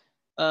that,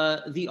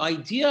 the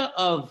idea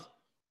of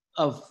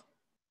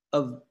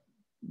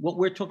what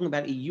we're talking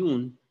about,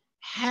 Iyyun,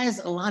 has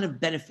a lot of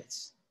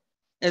benefits.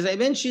 As I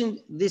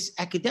mentioned, this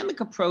academic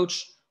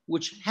approach,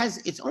 which has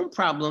its own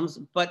problems,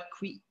 but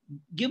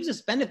gives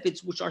us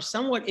benefits which are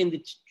somewhat in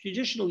the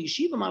traditional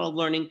yeshiva model of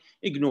learning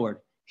ignored.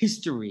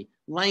 History,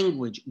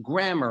 language,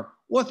 grammar,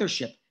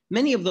 authorship,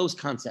 many of those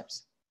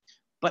concepts.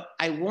 But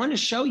I want to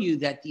show you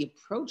that the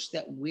approach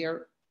that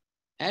we're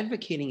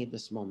advocating at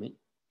this moment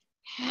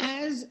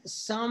has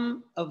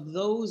some of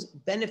those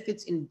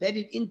benefits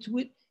embedded into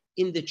it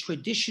in the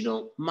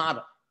traditional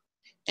model.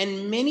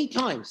 And many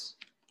times,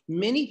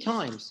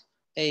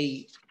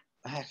 a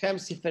Hacham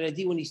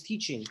Sephardi, when he's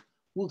teaching,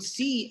 will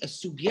see a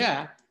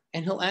sugya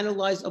and he'll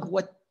analyze of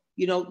what,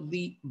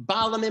 the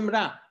Bala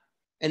Memra.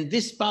 And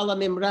this Bala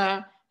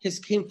Memra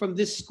came from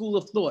this school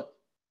of thought.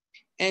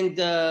 And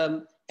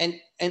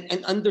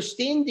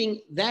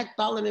understanding that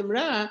Bala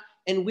Memra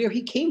and where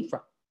he came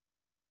from.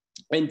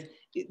 And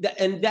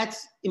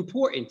that's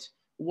important.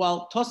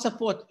 While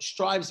Tosafot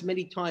strives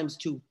many times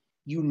to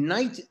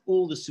unite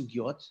all the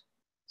sugyot,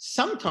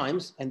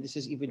 sometimes, and this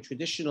is even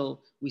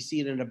traditional, we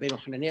see it in Rabbeinu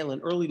Hananel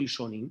and early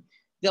Rishonim,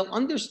 they'll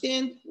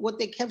understand what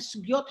they have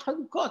sugyot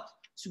halukot,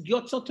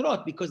 sugyot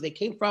sotrot, because they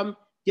came from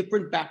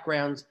different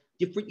backgrounds,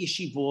 different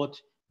yeshivot,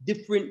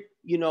 different,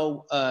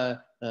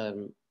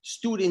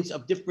 students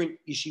of different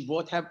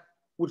yeshivot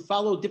would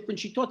follow different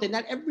shitot, and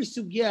not every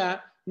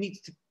sugya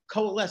needs to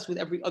coalesce with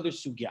every other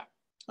sugya.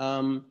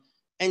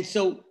 And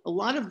so a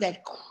lot of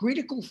that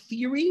critical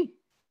theory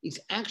is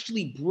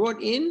actually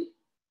brought in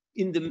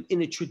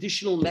a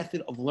traditional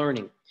method of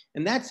learning.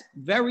 And that's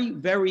very,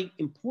 very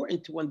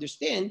important to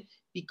understand,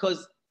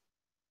 because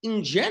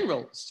in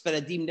general,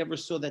 Sephardim never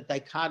saw that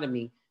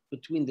dichotomy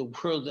between the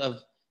world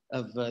of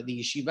the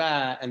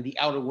yeshiva and the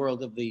outer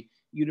world of the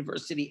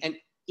university. And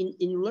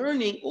in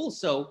learning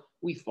also,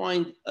 we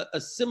find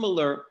a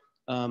similar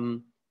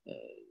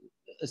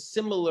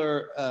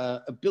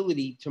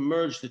ability to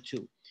merge the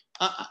two.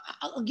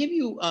 I'll give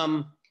you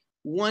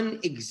one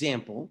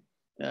example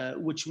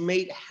which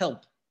may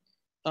help.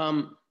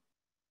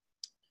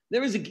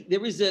 There is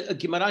a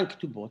Gemara in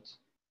Ketubot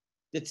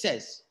that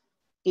says,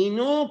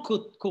 "Ino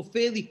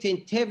kofeh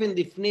liten teven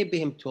lifnei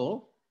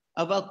behemto,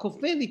 aval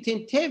kofeh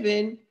liten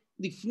teven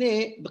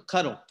lifnei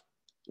bekaro."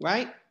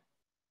 Right?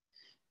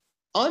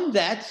 On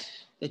that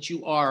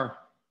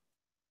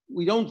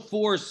we don't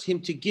force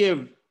him to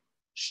give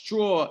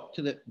straw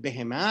to the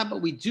behemah,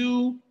 but we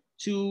do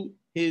to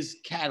his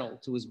cattle,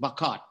 to his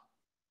bakar.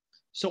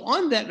 So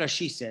on that,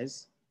 Rashi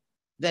says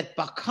that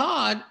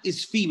bakar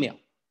is female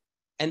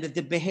and that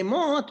the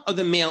behemoth are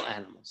the male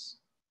animals.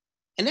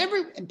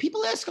 And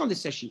people ask on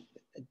this issue,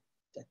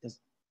 that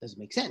doesn't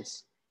make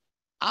sense.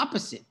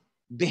 Opposite,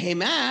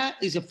 behemah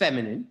is a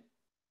feminine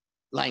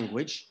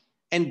language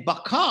and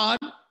bakar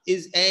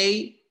is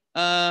a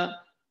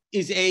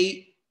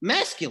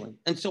masculine.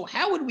 And so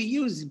how would we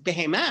use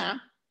behemah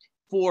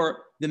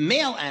for the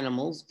male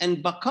animals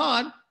and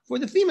bakar for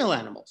the female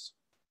animals?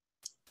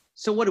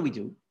 So what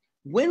do?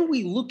 When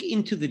we look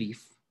into the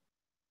Rif,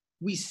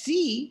 we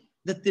see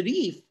that the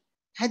Rif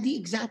had the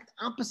exact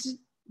opposite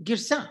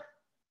Girsa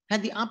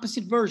had the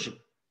opposite version.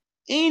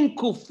 In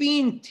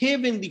kofin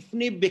teven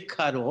lifnei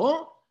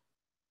bekaro,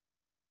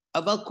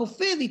 aval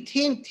kofeh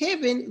litin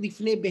teven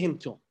lifnei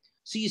behemto.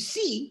 So you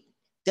see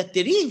that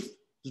the Rif's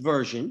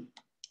version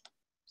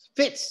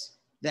fits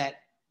that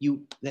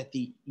you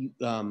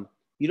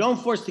don't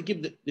force to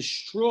give the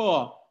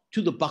straw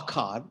to the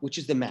bakar, which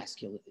is the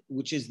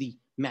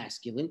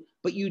masculine,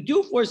 but you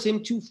do force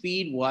him to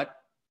feed what?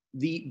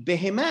 The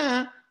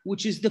behemah,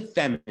 which is the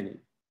feminine.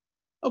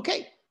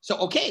 Okay,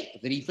 the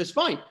Rif is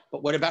fine,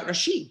 but what about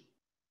Rashi?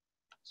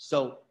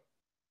 So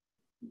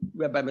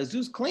Rabbi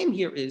Mazuz's claim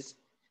here is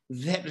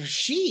that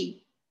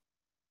Rashi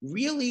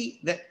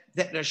really,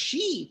 that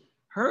Rashi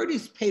heard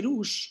his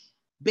perush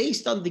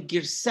based on the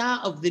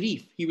girsa of the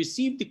Rif. He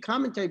received the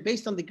commentary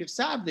based on the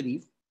girsa of the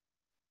Rif,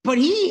 but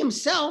he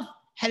himself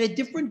had a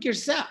different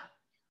girsa.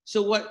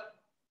 So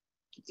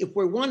if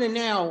we want to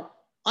now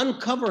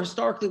uncover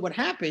historically what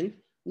happened,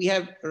 we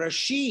have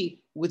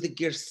Rashi with the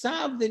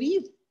girsa of the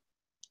Rif,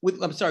 with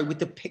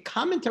the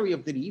commentary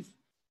of the Rif,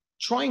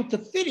 trying to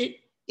fit it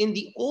in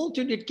the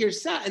alternate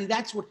girsa, and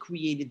that's what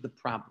created the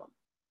problem.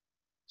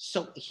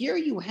 So here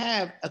you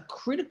have a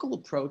critical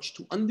approach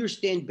to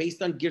understand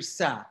based on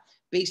girsa,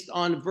 based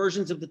on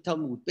versions of the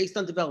Talmud, based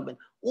on development.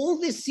 All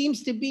this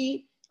seems to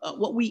be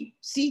what we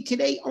see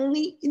today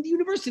only in the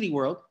university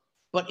world,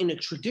 but in a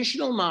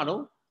traditional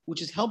model,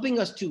 which is helping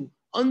us to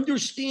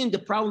understand the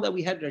problem that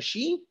we had in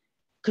Rashi,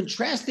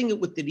 contrasting it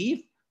with the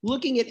Rif,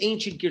 looking at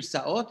ancient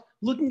girsaot,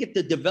 looking at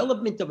the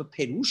development of a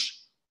perush,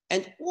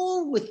 and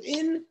all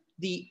within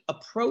the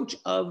approach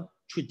of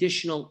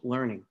traditional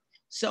learning.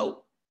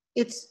 So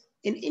it's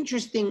an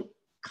interesting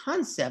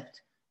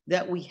concept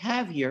that we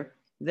have here,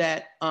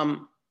 that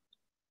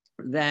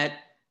that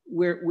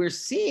we're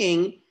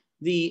seeing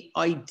the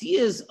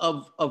ideas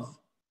of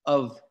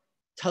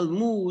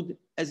Talmud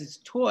as it's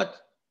taught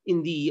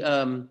in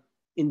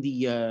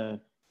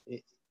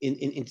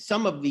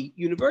some of the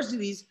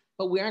universities,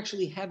 but we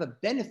actually have a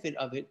benefit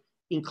of it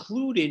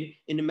included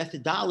in the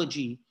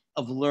methodology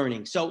of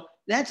learning. So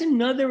that's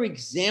another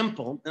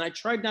example. And I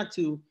tried not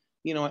to,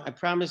 I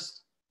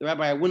promised the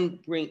rabbi I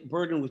wouldn't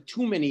burden with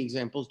too many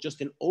examples,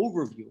 just an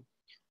overview.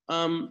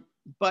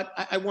 But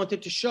I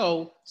wanted to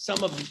show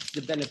some of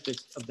the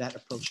benefits of that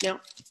approach.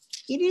 Now,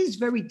 it is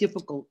very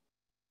difficult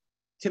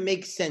to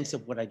make sense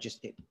of what I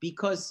just did,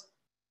 because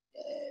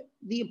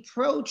the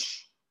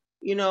approach,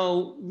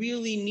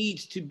 really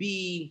needs to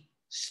be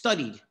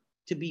studied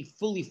to be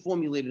fully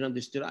formulated and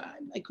understood.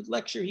 I could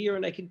lecture here,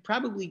 and I could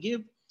probably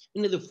give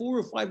another 4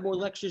 or 5 more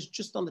lectures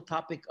just on the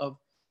topic of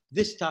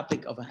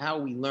how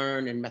we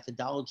learn and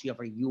methodology of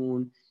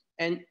Iyyun.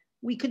 And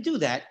we could do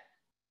that,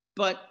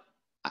 but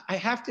I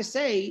have to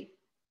say,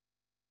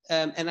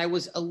 and I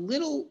was a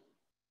little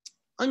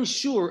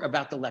unsure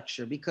about the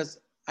lecture, because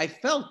I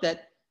felt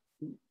that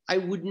I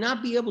would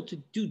not be able to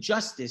do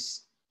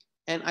justice,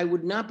 and I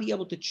would not be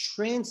able to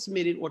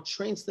transmit it or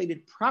translate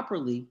it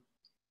properly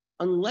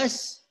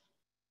unless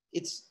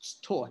it's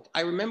taught.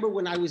 I remember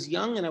when I was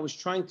young and I was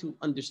trying to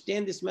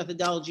understand this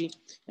methodology,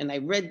 and I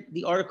read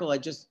the article,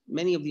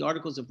 many of the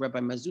articles of Rabbi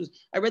Mazuz,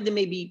 I read them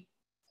maybe,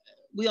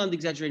 beyond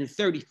exaggerating,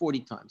 30, 40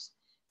 times.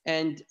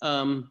 And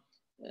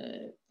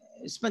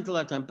spent a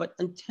lot of time, but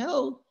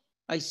until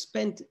I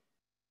spent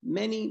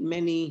many,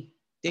 many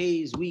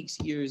days, weeks,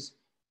 years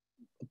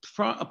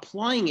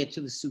applying it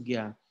to the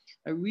sugya,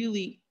 I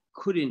really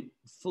couldn't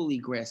fully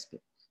grasp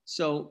it.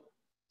 So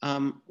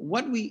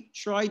what we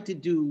tried to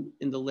do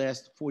in the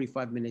last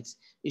 45 minutes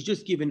is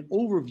just give an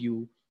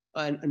overview,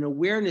 an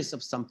awareness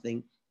of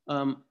something.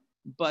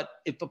 But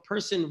if a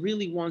person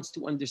really wants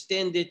to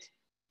understand it,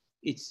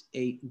 it's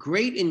a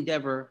great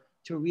endeavor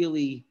to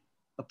really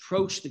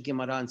approach the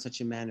Gemara in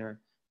such a manner,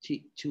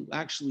 to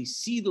actually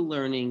see the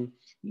learning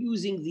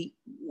using the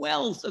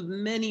wealth of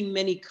many,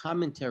 many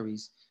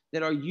commentaries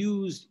that are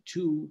used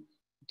to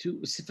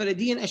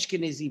Sephardi and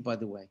Ashkenazi, by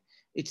the way.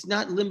 It's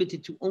not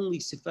limited to only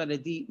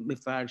Sephardi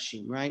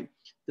Mefarshim, right?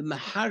 The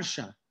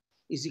Maharsha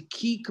is a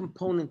key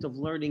component of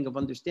learning, of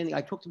understanding.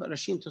 I talked about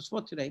Rashi and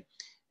Tosfot today,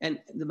 and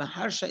the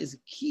Maharsha is a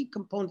key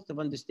component of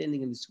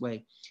understanding in this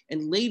way.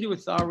 And later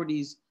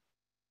authorities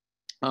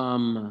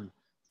from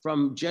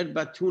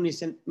Jedbat,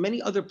 Tunis, and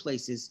many other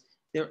places,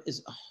 there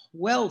is a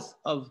wealth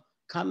of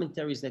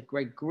commentaries that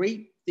write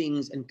great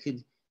things and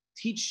could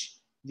teach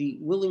the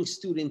willing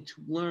student to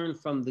learn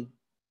from the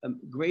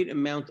great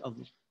amount of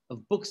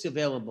books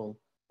available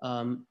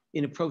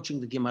in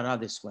approaching the Gemara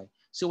this way.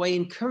 So I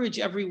encourage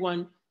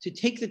everyone to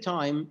take the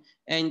time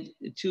and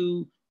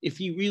to, if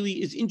he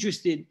really is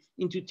interested,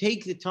 to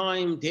take the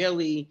time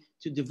daily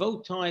to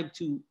devote time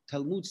to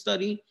Talmud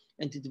study,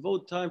 and to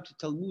devote time to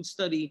Talmud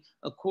study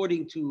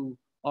according to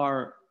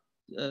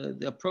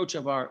the approach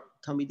of our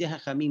Talmidei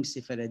Hachamim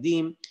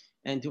Sephardim,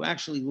 and to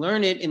actually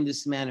learn it in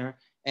this manner.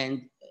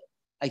 And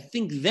I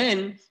think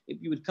then,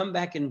 if you would come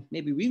back and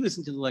maybe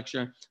re-listen to the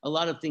lecture, a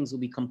lot of things will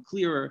become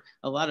clearer,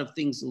 a lot of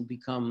things will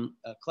become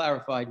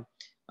clarified.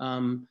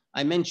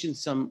 I mentioned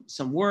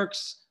some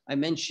works. I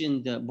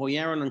mentioned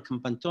Boyarin and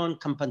Kampanton.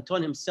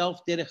 Kampanton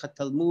himself, Derech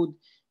HaTalmud,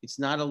 It's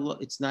not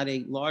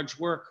a large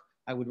work.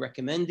 I would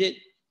recommend it.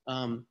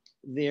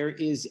 There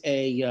is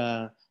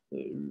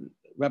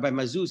Rabbi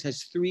Mazuz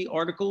has 3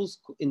 articles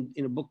in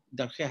a book,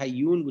 Darchei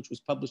Iyyun, which was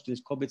published in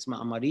his Kobetz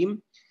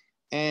Ma'amarim.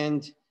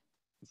 And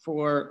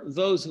for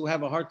those who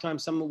have a hard time,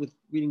 someone with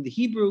reading the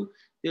Hebrew,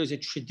 there's a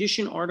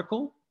tradition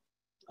article.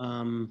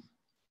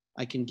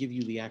 I can give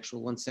you the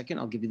actual, one second,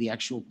 I'll give you the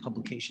actual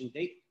publication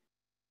date.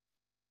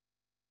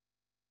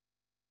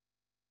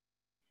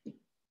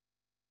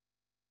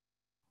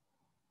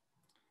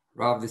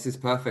 Rav, this is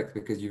perfect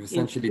because you've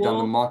essentially done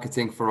the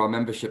marketing for our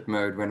membership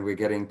mode when we're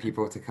getting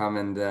people to come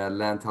and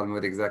learn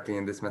Talmud exactly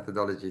in this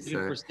methodology.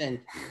 100%.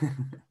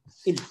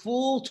 In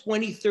fall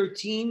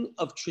 2013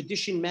 of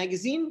Tradition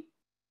magazine,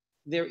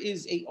 there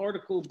is an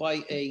article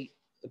by a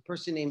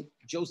person named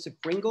Joseph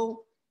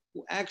Pringle,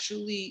 who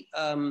actually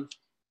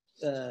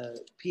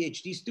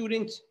PhD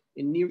student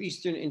in Near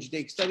Eastern and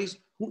Judaic Studies,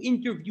 who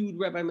interviewed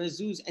Rabbi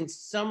Mazuz and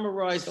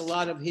summarized a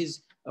lot of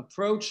his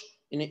approach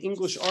in an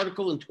English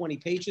article in 20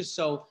 pages.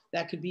 So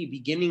that could be a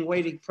beginning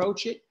way to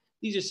approach it.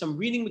 These are some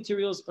reading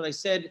materials, but I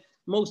said,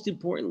 most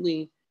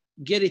importantly,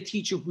 get a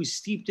teacher who's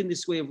steeped in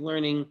this way of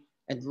learning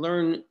and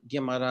learn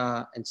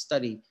Gemara and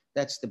study.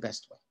 That's the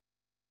best way.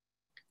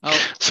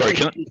 Sorry,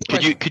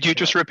 could you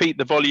just repeat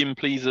the volume,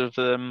 please, of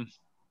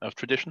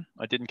Tradition?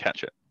 I didn't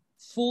catch it.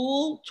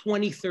 Fall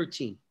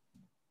 2013.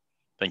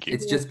 Thank you.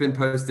 It's just been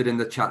posted in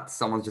the chat.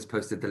 Someone just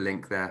posted the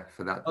link there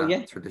for that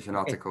Tradition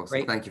article.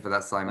 Okay, so thank you for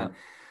that, Simon.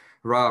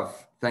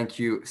 Rav, thank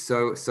you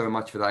so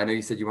much for that. I know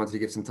you said you wanted to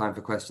give some time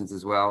for questions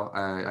as well.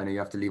 I know you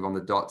have to leave on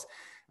the dot.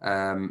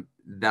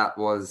 That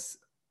was,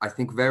 I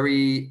think,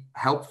 very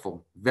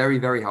helpful, very,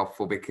 very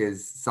helpful,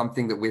 because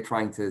something that we're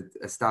trying to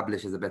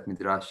establish as a Bet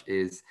Midrash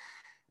is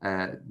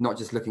not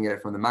just looking at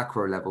it from the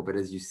macro level, but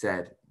as you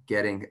said,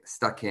 getting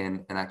stuck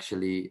in and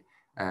actually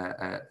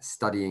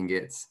studying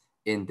it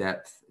in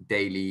depth,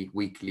 daily,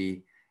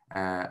 weekly,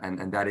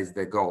 and that is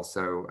the goal.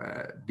 So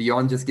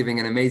beyond just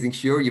giving an amazing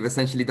shiur, you've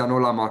essentially done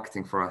all our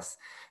marketing for us.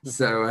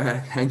 So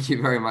thank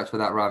you very much for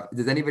that, Rav.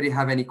 Does anybody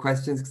have any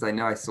questions? Because I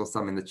know I saw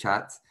some in the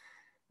chat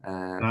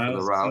for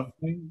the Rav.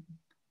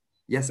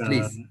 Yes,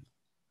 please.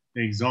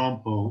 The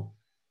example,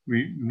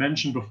 we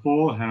mentioned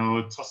before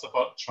how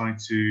Tosafot trying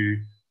to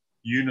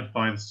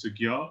unify the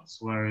sugyot,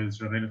 whereas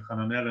Rabbeinu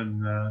Hananel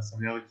and some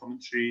of the other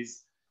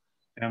commentaries,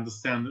 they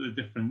understand that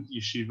the different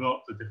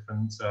yeshivot, the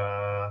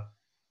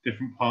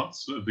different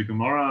parts of the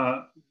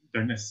Gemara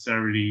don't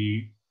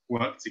necessarily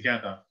work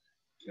together.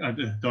 I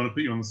don't want to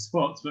put you on the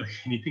spot, but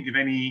can you think of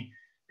any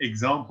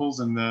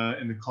examples in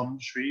the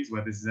commentaries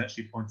where this is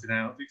actually pointed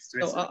out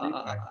explicitly?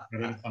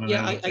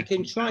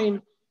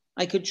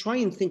 I could try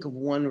and think of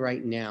one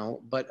right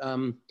now, but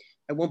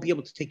I won't be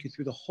able to take you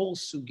through the whole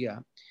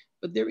sugya.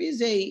 But there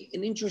is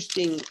an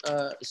interesting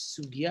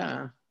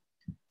sugya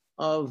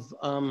of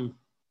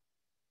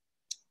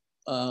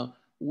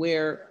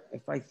where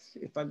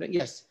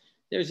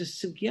there's a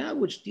sugya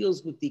which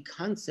deals with the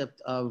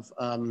concept of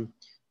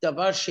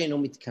davar she'eino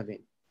mitkaven.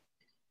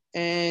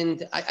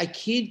 And I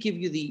can't give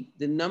you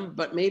the number,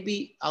 but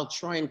maybe I'll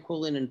try and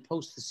call in and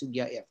post the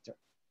sugya after.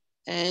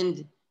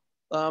 And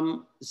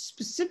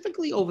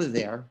specifically over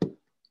there,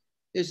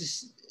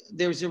 there's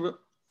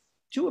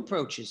two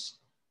approaches.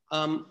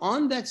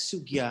 On that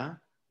sugya,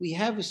 we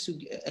have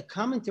a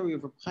commentary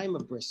of Reb Chaim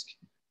Brisk.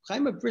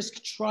 Chaim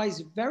Brisk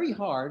tries very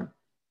hard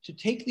to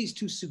take these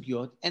two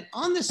sugyot, and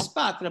on the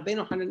spot,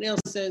 Rabbeinu Hananel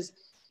says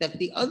that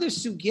the other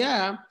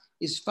sugya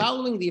is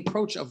following the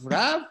approach of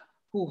Rav,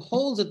 who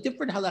holds a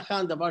different halakha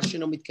on davar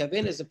she'eino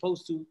mitkaven as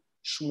opposed to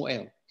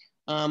Shmuel.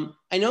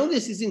 I know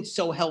this isn't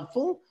so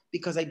helpful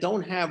because I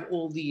don't have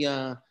all the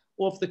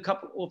off the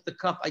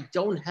cuff. I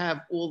don't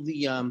have all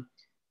the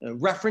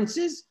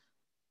references,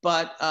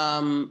 but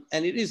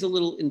and it is a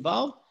little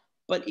involved.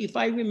 But if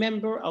I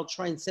remember, I'll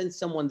try and send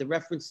someone the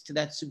reference to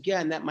that sugya,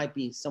 and that might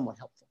be somewhat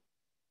helpful.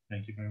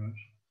 Thank you very much.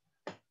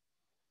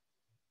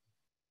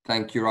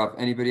 Thank you, Rob.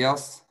 Anybody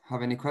else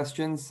have any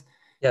questions?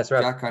 Yes,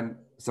 Rob. Jack,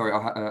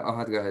 I'll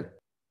have to go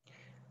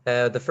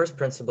ahead. The first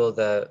principle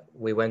that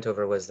we went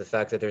over was the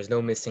fact that there's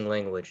no missing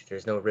language,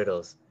 there's no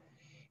riddles.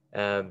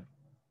 But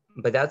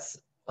that's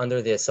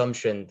under the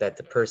assumption that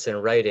the person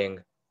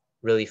writing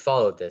really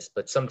followed this.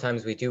 But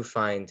sometimes we do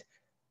find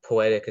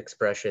poetic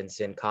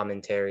expressions in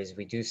commentaries.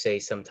 We do say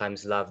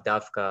sometimes lav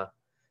dafka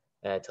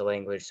to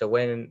language. So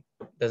when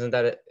doesn't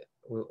that,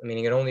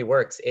 meaning it only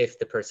works if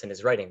the person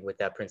is writing with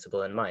that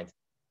principle in mind.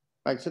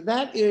 Right, so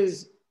that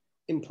is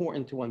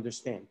important to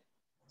understand.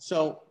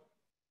 So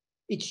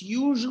it's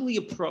usually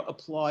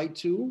applied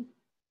to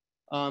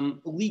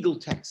legal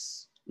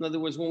texts. In other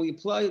words, when we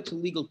apply it to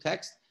legal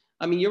text,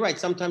 I mean, you're right.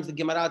 Sometimes the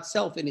Gemara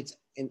itself, and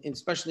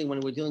especially when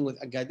we're dealing with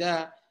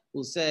Agadah,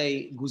 will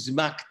say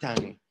guzmak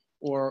tani,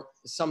 or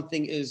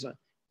something is.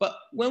 But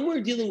when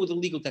we're dealing with a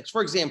legal text,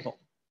 for example,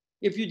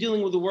 if you're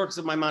dealing with the works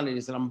of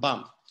Maimonides and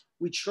Rambam,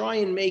 we try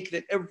and make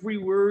that every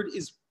word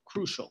is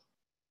crucial.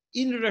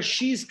 In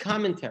Rashi's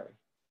commentary,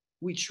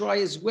 we try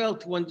as well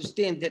to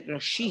understand that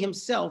Rashi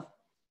himself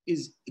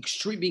is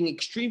being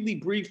extremely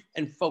brief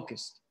and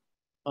focused.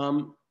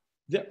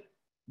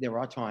 there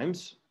are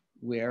times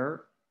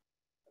where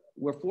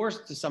we're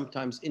forced to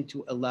sometimes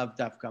into a lav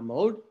dafka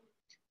mode,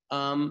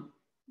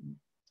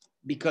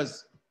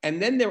 because,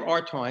 and then there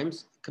are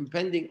times,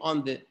 depending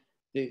on the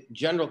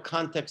general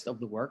context of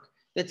the work,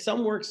 that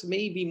some works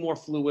may be more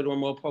fluid or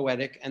more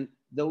poetic, and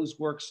those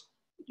works,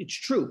 it's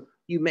true,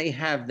 you may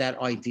have that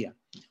idea.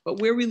 But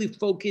we're really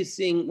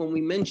focusing, when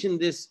we mention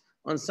this,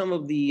 on some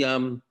of the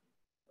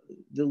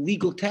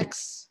legal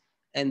texts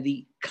and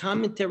the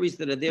commentaries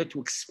that are there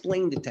to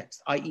explain the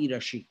text, i.e.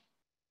 Rashi.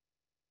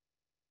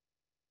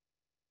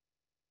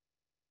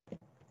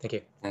 Thank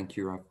you. Thank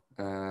you,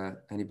 Rav.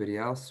 Anybody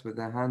else with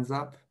their hands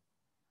up?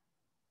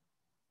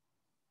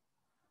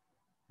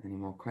 Any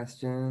more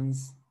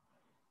questions?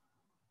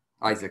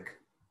 Isaac.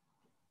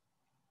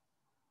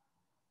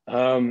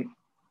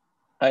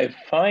 I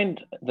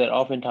find that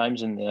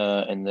oftentimes in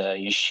the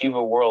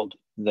yeshiva world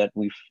that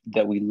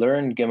we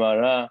learn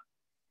Gemara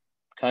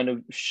kind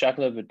of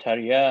shakla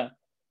v'tarya,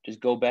 just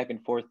go back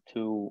and forth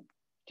to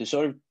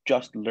sort of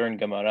just learn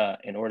Gemara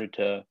in order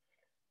to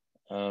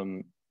I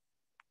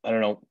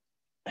don't know,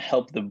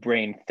 help the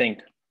brain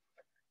think.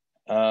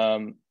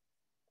 But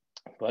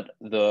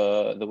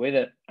the way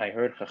that I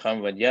heard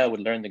Chacham Vadia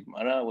would learn the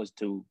Gemara was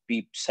to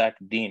be psak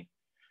din,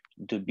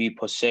 to be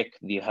posek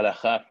the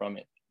halacha from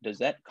it. Does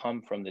that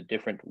come from the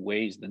different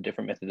ways, the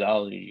different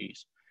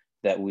methodologies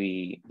that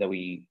we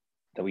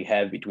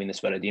have between the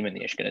Sephardim and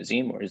the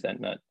Ashkenazim, or is that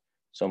not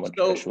so much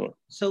sure?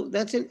 So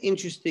that's an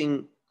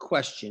interesting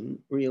question,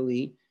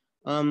 really.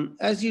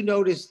 As you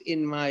noticed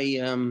in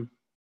my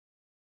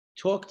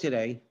talk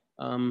today,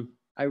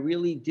 I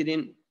really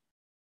didn't.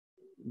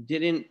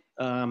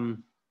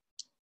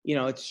 You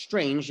know, it's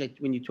strange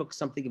that when you talk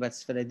something about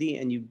Sephardi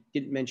and you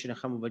didn't mention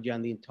Chacham Vadia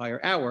the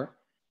entire hour,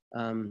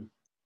 and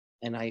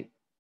I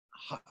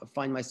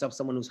find myself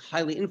someone who's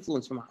highly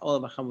influenced from all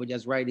of Chacham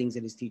Vadia's writings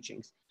and his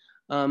teachings.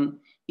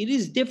 It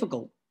is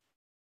difficult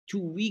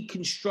to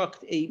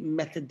reconstruct a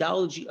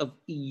methodology of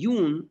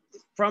Iyyun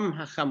from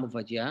Chacham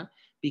Vadia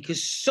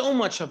because so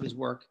much of his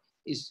work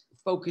is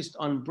focused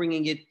on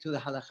bringing it to the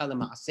halakha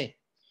l'maaseh.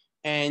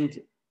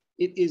 And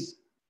it is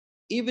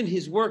even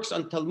his works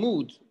on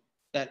Talmud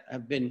that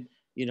have been,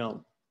 you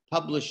know,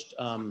 published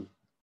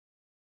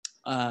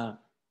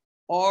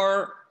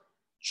are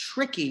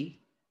tricky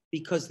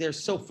because they're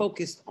so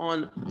focused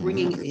on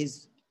bringing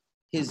his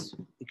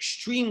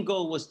extreme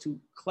goal was to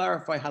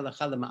clarify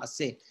halakha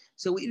l'maaseh.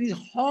 So it is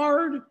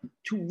hard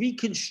to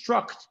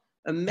reconstruct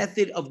a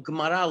method of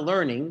Gemara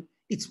learning.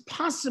 It's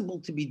possible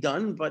to be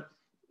done, but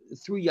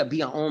through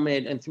Yabia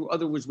Omed and through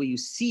other words where you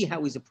see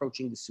how he's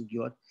approaching the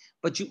sugyot.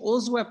 But you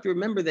also have to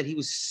remember that he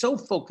was so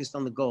focused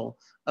on the goal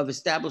of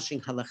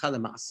establishing halakha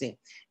l'maaseh.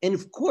 And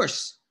of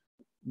course,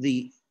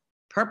 the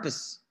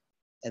purpose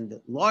and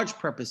the large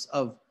purpose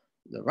of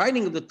the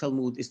writing of the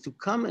Talmud is to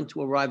come and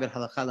to arrive at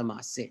halakha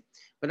l'maaseh.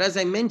 But as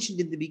I mentioned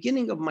in the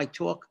beginning of my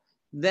talk,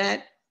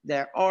 that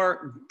there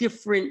are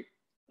different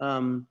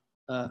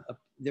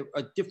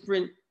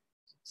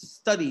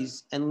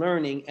studies and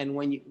learning, and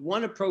when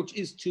one approach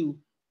is to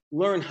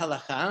learn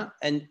halakha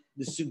and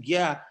the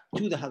sugya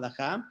to the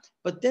halakha,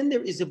 but then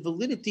there is a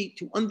validity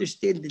to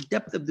understand the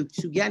depth of the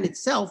sugya in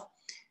itself,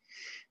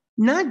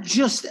 not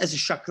just as a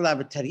shakla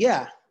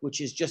v'tarya, which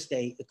is just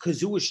a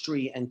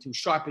casuistry and to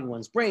sharpen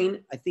one's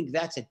brain. I think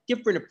that's a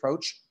different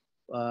approach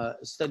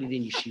studied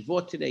in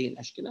yeshivot today in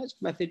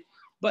Ashkenazi method,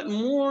 but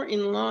more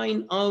in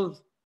line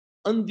of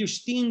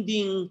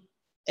understanding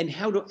and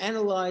how to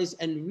analyze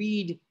and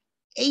read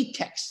a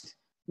text,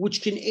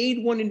 which can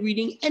aid one in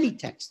reading any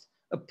text.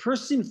 A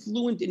person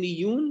fluent in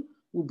Iyyun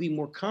will be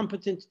more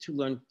competent to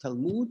learn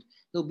Talmud.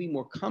 He'll be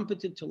more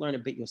competent to learn a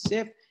Beit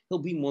Yosef. He'll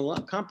be more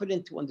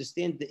competent to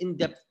understand the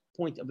in-depth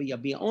point of a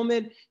Yabia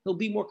Omed. He'll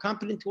be more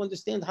competent to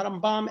understand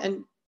Harambam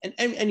and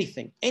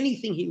anything.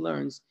 Anything he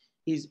learns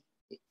is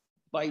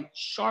by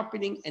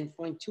sharpening and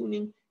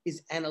fine-tuning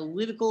his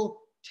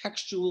analytical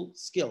textual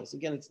skills.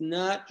 Again, it's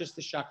not just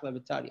the shakla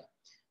v'tarya.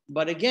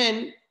 But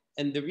again,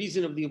 and the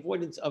reason of the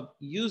avoidance of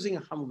using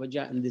Chacham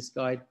Vadia in this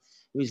guide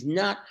is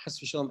not, has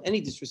v'shalom,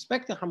 any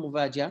disrespect to Chacham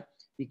Vadia,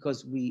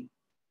 because we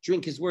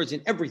drink his words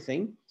in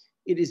everything.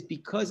 It is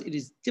because it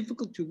is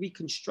difficult to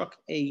reconstruct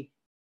a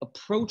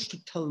approach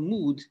to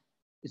Talmud.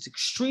 It's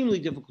extremely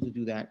difficult to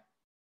do that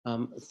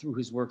through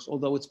his works,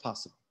 although it's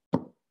possible.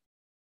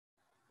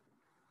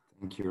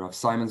 Thank you, Rav.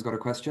 Simon's got a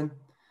question.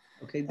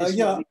 Okay, this is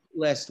the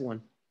last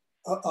one.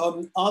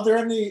 Are there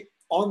any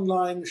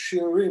online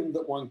shiurim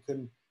that one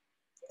can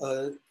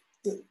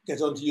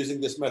get onto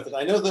using this method?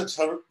 I know that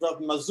Rav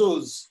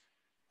Mazuz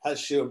has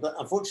shiur, but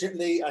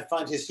unfortunately, I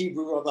find his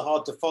Hebrew rather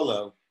hard to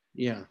follow.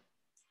 Yeah.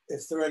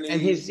 If there are any...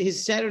 And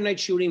his Saturday night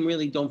shiurim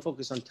really don't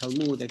focus on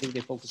Talmud. I think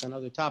they focus on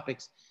other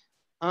topics.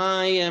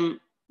 I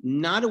am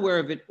not aware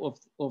of it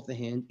off the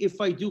hand.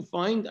 If I do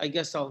find, I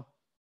guess I'll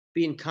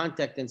be in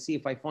contact and see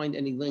if I find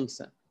any links.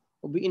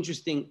 It'll be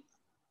interesting.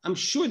 I'm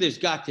sure there's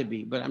got to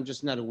be, but I'm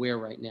just not aware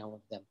right now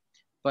of them.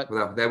 But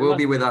well, they will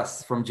be with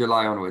us from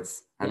July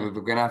onwards, and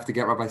we're going to have to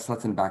get Rabbi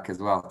Sutton back as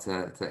well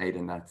to aid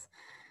in that.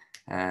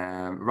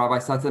 Rabbi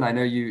Sutton, I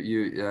know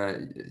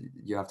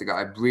you have to go.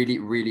 I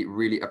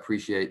really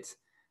appreciate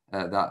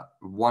that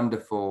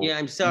wonderful. Yeah,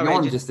 I'm sorry.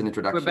 Beyond just an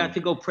introduction. We're about to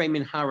go pray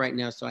mincha right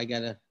now, so I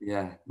gotta.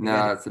 Yeah, no,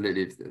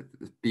 absolutely.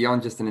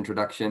 Beyond just an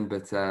introduction,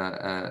 but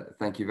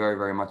thank you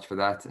very much for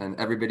that. And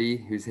everybody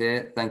who's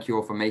here, thank you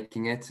all for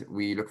making it.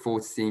 We look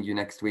forward to seeing you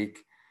next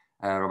week.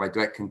 Rabbi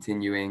Dweck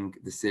continuing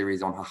the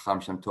series on Hacham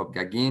Shem Tov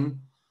Gagin.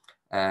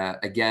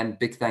 Again,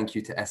 big thank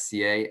you to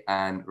SCA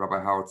and Rabbi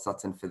Harold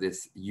Sutton for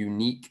this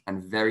unique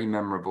and very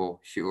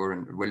memorable shiur.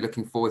 And we're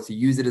looking forward to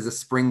use it as a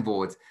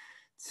springboard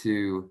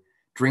to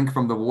drink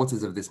from the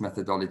waters of this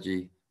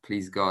methodology,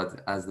 please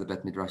God, as the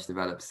Bet Midrash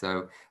develops.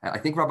 So I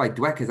think Rabbi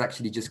Dweck has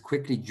actually just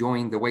quickly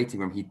joined the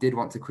waiting room. He did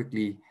want to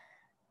quickly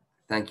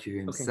thank you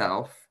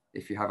himself. Okay.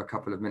 If you have a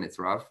couple of minutes,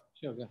 Rav.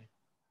 Sure, go ahead.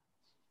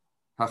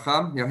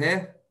 Hacham, you're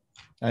here?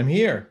 I'm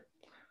here.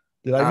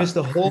 Did I miss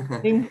the whole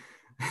thing?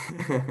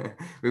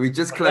 We were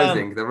just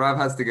closing. The Rav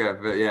has to go,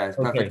 but yeah, it's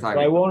perfect timing.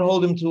 So I won't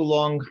hold him too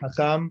long.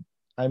 Hacham,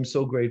 I'm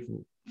so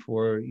grateful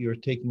for your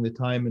taking the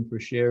time and for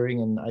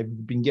sharing. And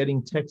I've been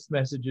getting text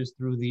messages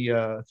through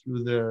the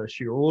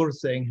shiur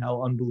saying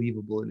how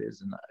unbelievable it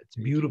is, and it's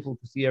beautiful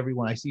to see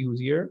everyone. I see who's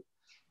here,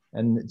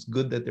 and it's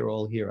good that they're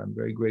all here. I'm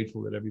very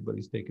grateful that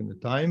everybody's taken the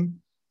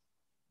time.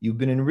 You've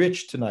been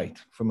enriched tonight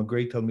from a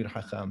great Talmid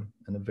Hacham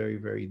and a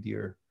very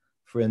dear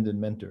friend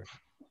and mentor.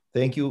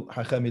 Thank you,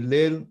 Hacham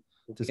Hillel.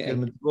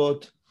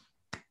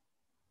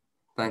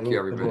 Thank you,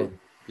 everybody.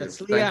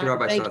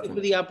 Thank you for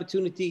the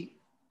opportunity.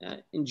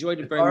 Enjoyed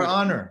it very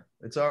much.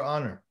 It's our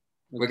honor.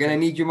 We're going to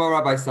need you more,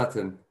 Rabbi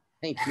Sutton.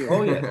 Thank you.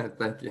 Oh, yeah.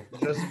 Thank you.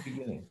 Just the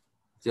beginning.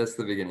 Just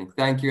the beginning.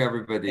 Thank you,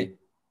 everybody.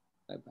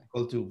 Bye-bye.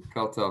 Kol tov.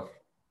 Kol tov.